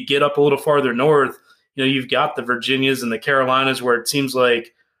 Whereas when you get up a little farther north, you've got the Virginias and the Carolinas, where it seems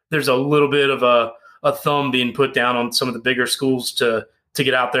like there's a little bit of a thumb being put down on some of the bigger schools to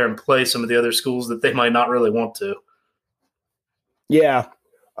get out there and play some of the other schools that they might not really want to. Yeah.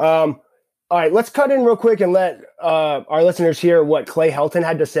 All right, let's cut in real quick and let our listeners hear what Clay Helton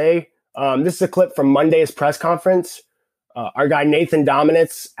had to say. This is a clip from Monday's press conference. Our guy Nathan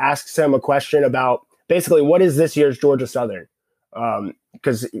Dominitz asks him a question about basically what is this year's Georgia Southern?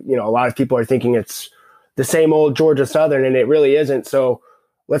 Because a lot of people are thinking it's the same old Georgia Southern, and it really isn't. So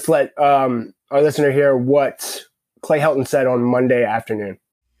let's let our listener hear what Clay Helton said on Monday afternoon.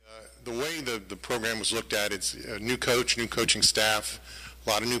 The way the program was looked at, it's a new coach, new coaching staff, a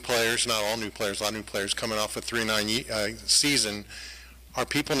lot of new players, not all new players, a lot of new players coming off a 3-9 season. Are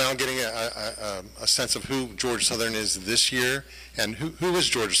people now getting a sense of who Georgia Southern is this year, and who is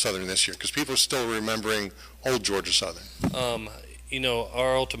Georgia Southern this year? Because people are still remembering old Georgia Southern.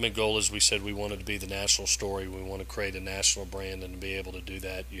 Our ultimate goal, as we said, we wanted to be the national story. We want to create a national brand, and to be able to do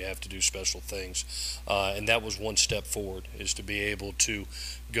that, you have to do special things. And that was one step forward, is to be able to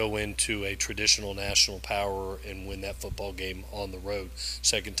go into a traditional national power and win that football game on the road,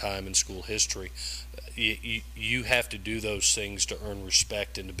 second time in school history. You have to do those things to earn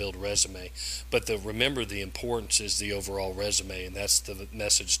respect and to build a resume. But remember, the importance is the overall resume, and that's the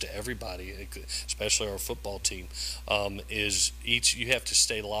message to everybody, especially our football team, is you have to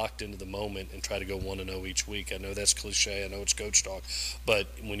stay locked into the moment and try to go 1-0 each week. I know that's cliche, I know it's coach talk, but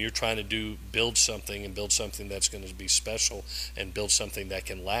when you're trying to build something that's going to be special and build something that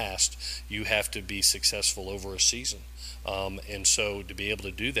can last, you have to be successful over a season. And so to be able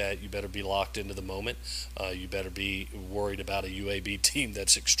to do that, you better be locked into the moment. You better be worried about a UAB team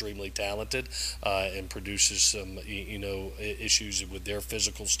that's extremely talented and produces some, issues with their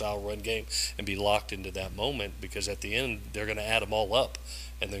physical style run game, and be locked into that moment, because at the end they're going to add them all up,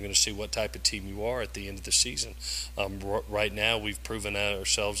 and they're going to see what type of team you are at the end of the season. Right now, we've proven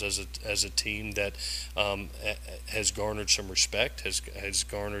ourselves as a team that has garnered some respect, has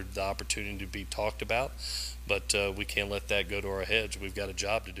garnered the opportunity to be talked about. But we can't let that go to our heads. We've got a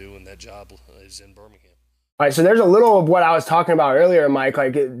job to do, and that job is in Birmingham. All right, so there's a little of what I was talking about earlier, Mike.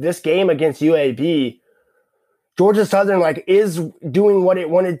 Like this game against UAB, Georgia Southern is doing what it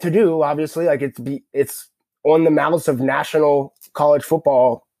wanted to do. Obviously, it's on the mouths of national college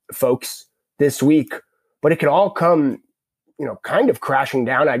football folks this week, but it could all come, kind of crashing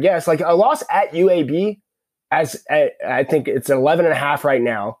down. I guess like a loss at UAB, I think it's 11.5 right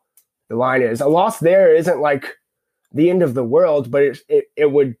now. The line is a loss there isn't like the end of the world, but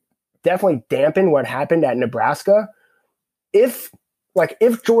it would definitely dampen what happened at Nebraska. If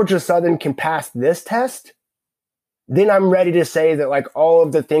Georgia Southern can pass this test, then I'm ready to say that all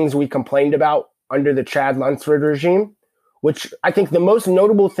of the things we complained about under the Chad Lunsford regime, which I think the most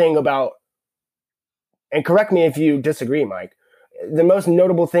notable thing about, and correct me if you disagree, Mike, the most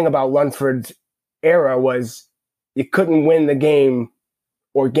notable thing about Lunsford's era was you couldn't win the game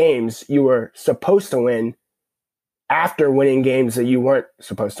or games you were supposed to win after winning games that you weren't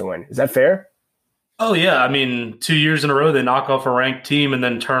supposed to win. Is that fair? Oh, yeah. I mean, 2 years in a row, they knock off a ranked team and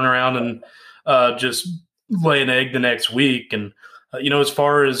then turn around and just lay an egg the next week. And, as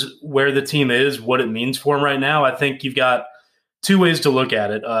far as where the team is, what it means for them right now, I think you've got two ways to look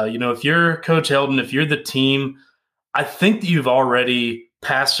at it. If you're Coach Helton, if you're the team, I think that you've already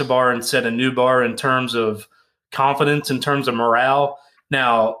passed a bar and set a new bar in terms of confidence, in terms of morale.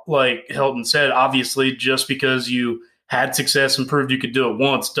 Now, like Helton said, obviously, just because you had success and proved you could do it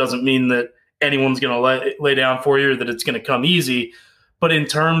once doesn't mean that anyone's going to lay down for you or that it's going to come easy. But in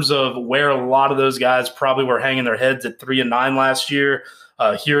terms of where a lot of those guys probably were hanging their heads at 3-9 last year,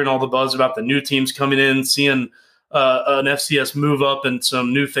 hearing all the buzz about the new teams coming in, seeing an FCS move up and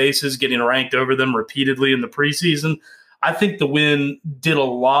some new faces getting ranked over them repeatedly in the preseason, I think the win did a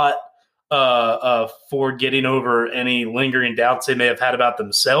lot for getting over any lingering doubts they may have had about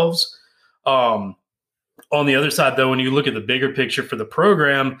themselves. On the other side, though, when you look at the bigger picture for the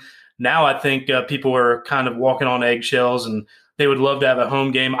program, now I think people are kind of walking on eggshells, and they would love to have a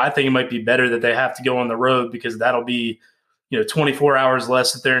home game. I think it might be better that they have to go on the road, because that'll be 24 hours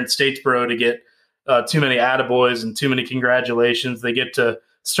less that they're in Statesboro to get too many attaboys and too many congratulations. They get to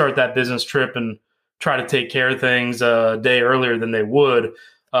start that business trip and try to take care of things a day earlier than they would.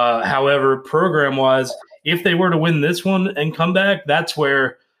 However, program-wise, if they were to win this one and come back, that's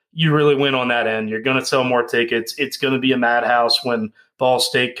where you really win on that end. You're going to sell more tickets. It's going to be a madhouse when Ball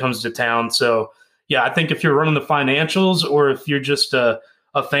State comes to town. So, yeah, I think if you're running the financials or if you're just a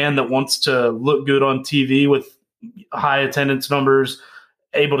fan that wants to look good on TV with high attendance numbers,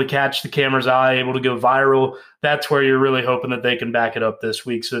 able to catch the camera's eye, able to go viral, that's where you're really hoping that they can back it up this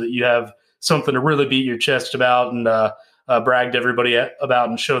week so that you have something to really beat your chest about and brag to everybody about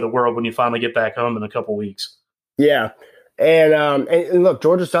and show the world when you finally get back home in a couple weeks. Yeah. And look,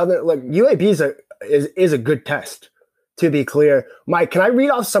 Georgia Southern, like UAB is a good test, to be clear. Mike, can I read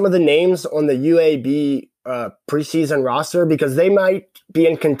off some of the names on the UAB preseason roster? Because they might be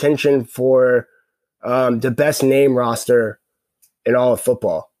in contention for the best name roster in all of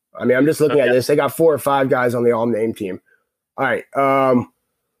football. I mean, I'm just looking at this. They got 4 or 5 guys on the all-name team. All right.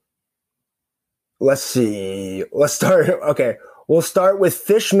 Let's see. Let's start. Okay. We'll start with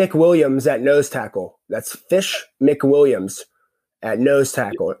Fish McWilliams at nose tackle. That's Fish McWilliams at nose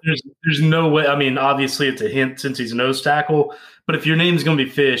tackle. There's no way. I mean, obviously it's a hint since he's a nose tackle, but if your name's going to be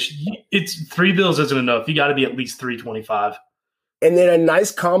Fish, it's 3 bills isn't enough. You got to be at least 325. And then a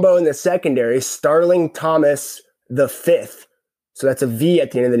nice combo in the secondary, Starling Thomas the fifth. So that's a V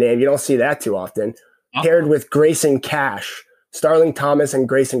at the end of the name. You don't see that too often. Paired with Grayson Cash. Starling Thomas and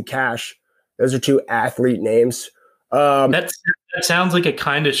Grayson Cash. Those are 2 athlete names. That sounds like a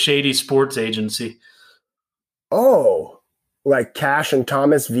kind of shady sports agency. Oh, like Cash and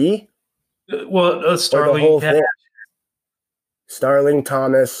Thomas V? Well, Starling Cash. Thing. Starling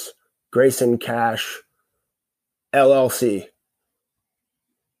Thomas, Grayson Cash, LLC.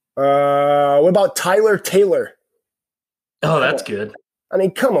 What about Tyler Taylor? Oh, that's good. I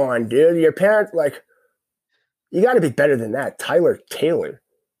mean, come on, dude. Your parents, like, you got to be better than that. Tyler Taylor.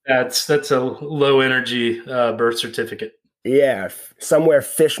 That's a low energy birth certificate. Yeah, somewhere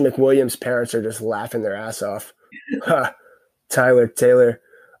Fish McWilliams' parents are just laughing their ass off. Tyler Taylor.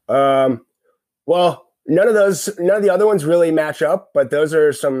 Well, none of the other ones really match up, but those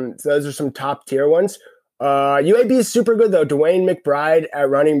are some top tier ones. UAB is super good though. Dwayne McBride at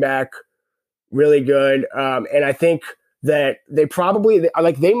running back, really good. And I think that they probably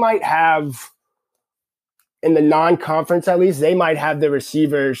they might have in the non-conference at least, they might have the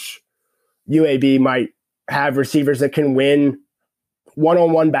receivers. UAB might have receivers that can win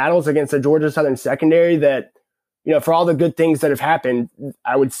one-on-one battles against the Georgia Southern secondary that, you know, for all the good things that have happened,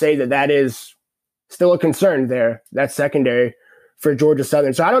 I would say that is still a concern there, that secondary for Georgia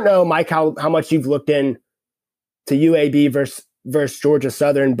Southern. So I don't know, Mike, how much you've looked in to UAB versus Georgia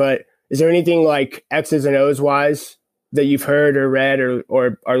Southern, but is there anything like X's and O's wise that you've heard or read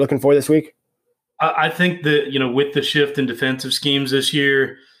or are looking for this week? I think that, you know, with the shift in defensive schemes this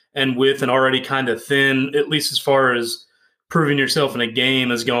year and with an already kind of thin, at least as far as proving yourself in a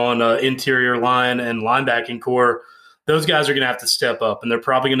game has gone, interior line and linebacking core, those guys are going to have to step up, and they're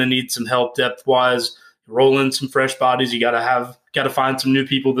probably going to need some help depth-wise. Roll in some fresh bodies. You got to find some new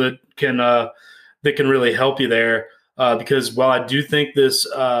people that can really help you there. Because while I do think this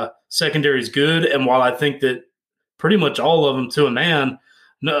secondary is good, and while I think that pretty much all of them to a man,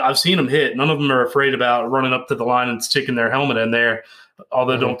 no, I've seen them hit. None of them are afraid about running up to the line and sticking their helmet in there.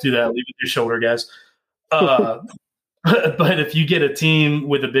 Although don't do that. Leave it to your shoulder, guys. But if you get a team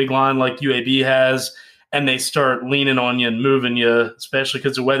with a big line like UAB has, and they start leaning on you and moving you, especially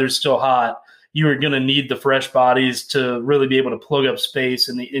because the weather's still hot, you are going to need the fresh bodies to really be able to plug up space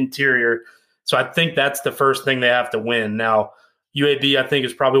in the interior. So I think that's the first thing they have to win. Now, UAB, I think,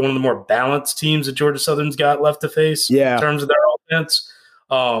 is probably one of the more balanced teams that Georgia Southern's got left to face in terms of their offense.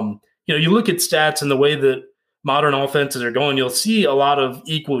 You know, you look at stats and the way that modern offenses are going, you'll see a lot of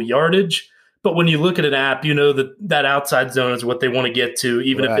equal yardage. But when you look at an app, you know that outside zone is what they want to get to,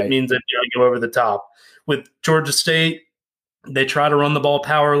 even if it means that you got to go over the top. With Georgia State, they try to run the ball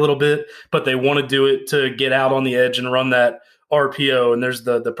power a little bit, but they want to do it to get out on the edge and run that RPO. And there's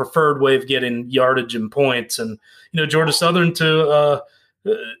the preferred way of getting yardage and points. And, you know, Georgia Southern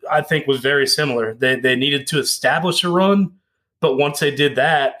I think was very similar. They needed to establish a run, but once they did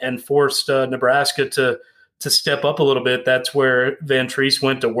that and forced Nebraska to step up a little bit, that's where Van Treese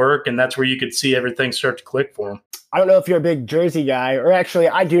went to work, and that's where you could see everything start to click for him. I don't know if you're a big Jersey guy, or actually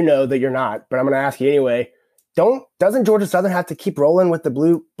I do know that you're not, but I'm going to ask you anyway. Doesn't Georgia Southern have to keep rolling with the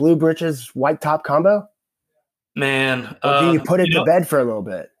blue breeches, white top combo? Man. Or do you put it to bed for a little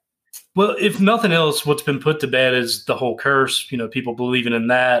bit? Well, if nothing else, what's been put to bed is the whole curse, you know, people believing in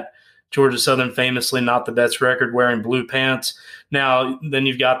that. Georgia Southern famously not the best record wearing blue pants. Now, then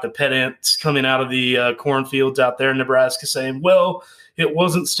you've got the pedants coming out of the cornfields out there in Nebraska saying, well, it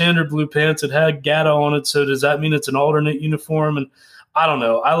wasn't standard blue pants. It had Gatto on it. So does that mean it's an alternate uniform? And I don't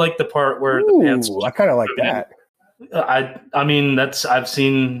know. I like the part where the pants. I kind of like that. I mean, I've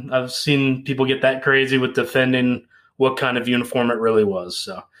seen people get that crazy with defending what kind of uniform it really was.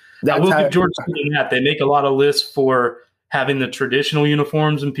 So I will give Georgia that. They make a lot of lists for having the traditional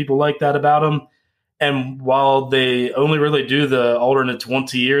uniforms, and people like that about them. And while they only really do the alternates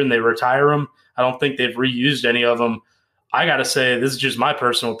once a year and they retire them, I don't think they've reused any of them. I got to say, this is just my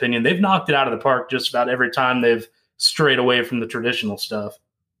personal opinion. They've knocked it out of the park just about every time they've strayed away from the traditional stuff.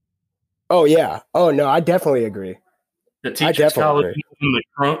 Oh, yeah. Oh, no, I definitely agree. The Teachers College,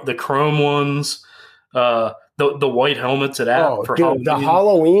 the chrome ones, the white helmets at App for dude,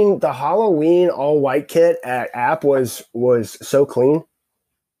 Halloween. The Halloween all white kit at App was so clean.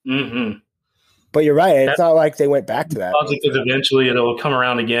 Mm-hmm. But you're right. It's not like they went back to that. Because eventually it'll come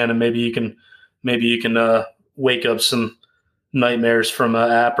around again, and maybe you can wake up some nightmares from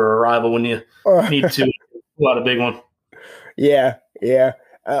an App or Arrival when you need to. A lot of big one. Yeah.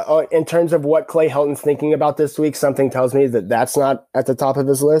 In terms of what Clay Helton's thinking about this week, something tells me that that's not at the top of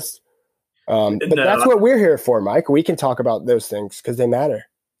his list. But that's what we're here for, Mike. We can talk about those things because they matter.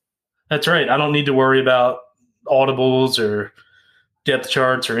 That's right. I don't need to worry about audibles or depth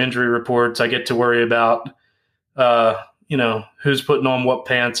charts or injury reports. I get to worry about, who's putting on what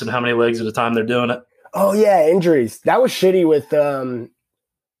pants and how many legs at a time they're doing it. Oh yeah, injuries. That was shitty with.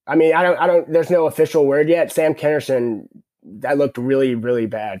 I don't. There's no official word yet. Sam Kennerson. That looked really, really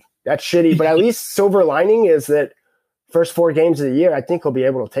bad. That's shitty. But at least silver lining is that first 4 games of the year, I think he'll be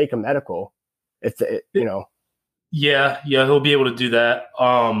able to take a medical. Yeah, he'll be able to do that.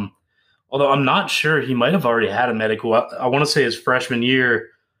 Although I'm not sure, he might have already had a medical. I want to say his freshman year,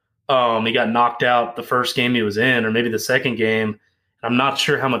 he got knocked out the first game he was in, or maybe the second game. I'm not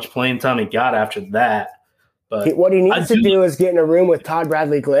sure how much playing time he got after that. But what he needs to do is get in a room with Todd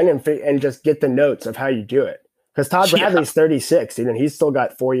Bradley Glenn and just get the notes of how you do it. Because Todd Bradley's 36, and he's still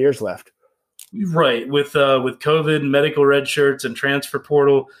got 4 years left. Right. With COVID, medical red shirts, and transfer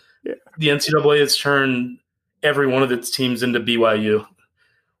portal, the NCAA has turned every one of its teams into BYU.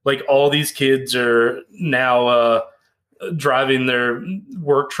 Like, all these kids are now driving their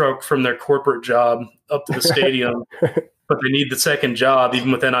work truck from their corporate job up to the stadium, but they need the second job,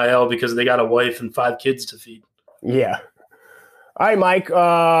 even with NIL, because they got a wife and 5 kids to feed. Yeah. All right, Mike. You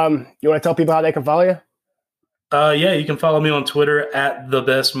want to tell people how they can follow you? Yeah, you can follow me on Twitter at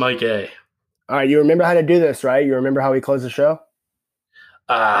 @TheBestMikeA. All right, you remember how to do this, right? You remember how we close the show?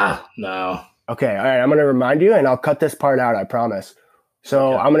 No. Okay, all right, I'm going to remind you, and I'll cut this part out, I promise.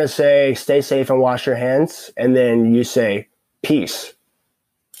 So I'm going to say, stay safe and wash your hands, and then you say, peace.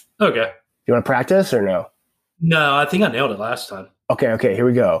 Okay. You want to practice or no? No, I think I nailed it last time. Okay, here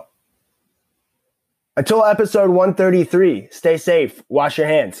we go. Until episode 133, stay safe, wash your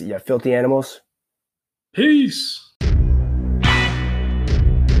hands, you filthy animals. Peace.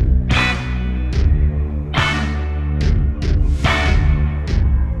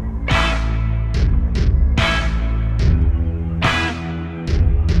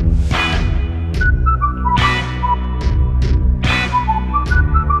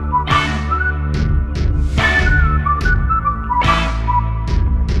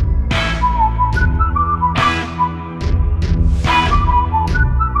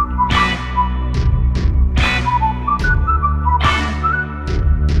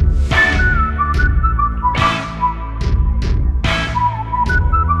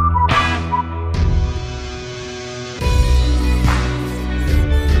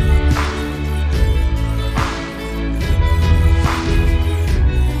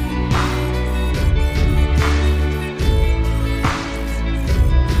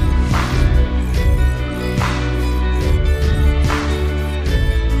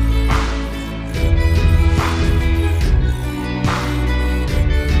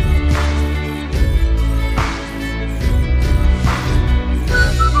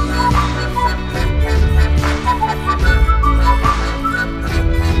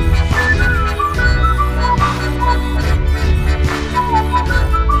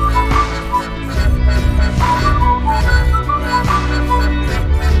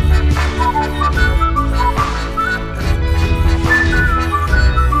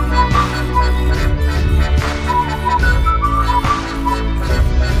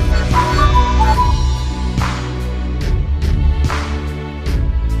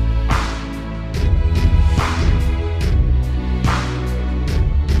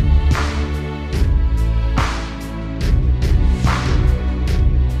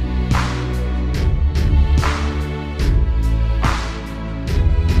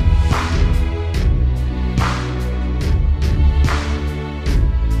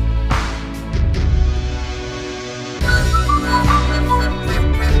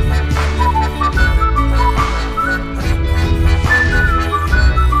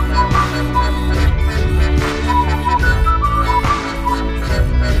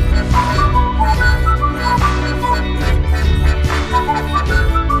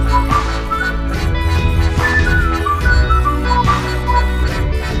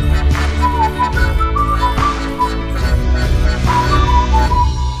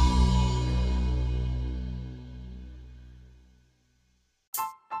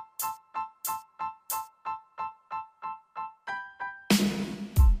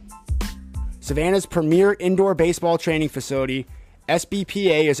 Savannah's premier indoor baseball training facility,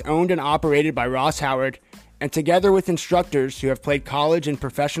 SBPA, is owned and operated by Ross Howard, and together with instructors who have played college and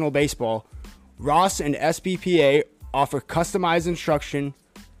professional baseball, Ross and SBPA offer customized instruction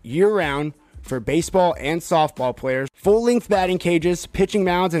year-round for baseball and softball players, full-length batting cages, pitching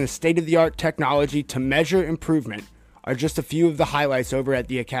mounds, and a state-of-the-art technology to measure improvement are just a few of the highlights over at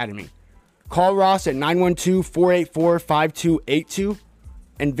the Academy. Call Ross at 912-484-5282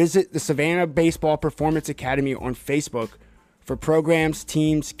 and visit the Savannah Baseball Performance Academy on Facebook for programs,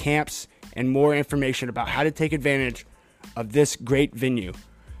 teams, camps, and more information about how to take advantage of this great venue.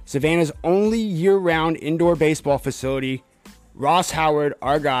 Savannah's only year-round indoor baseball facility. Ross Howard,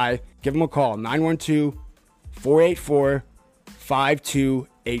 our guy. Give him a call,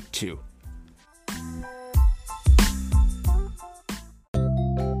 912-484-5282.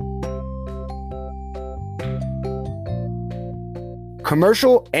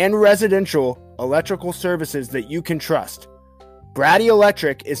 Commercial and residential electrical services that you can trust. Brady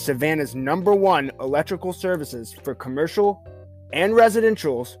Electric is Savannah's #1 electrical services for commercial and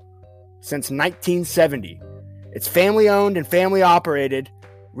residentials since 1970. It's family owned and family operated.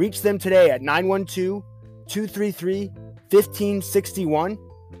 Reach them today at 912-233-1561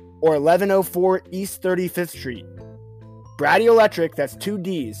 or 1104 East 35th Street. Brady Electric, that's 2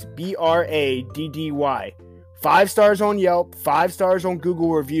 D's, BRADDY. 5 stars on Yelp, 5 stars on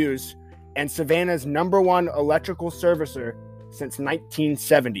Google reviews, and Savannah's #1 electrical servicer since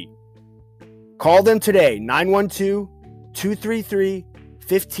 1970. Call them today,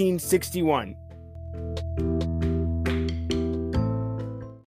 912-233-1561.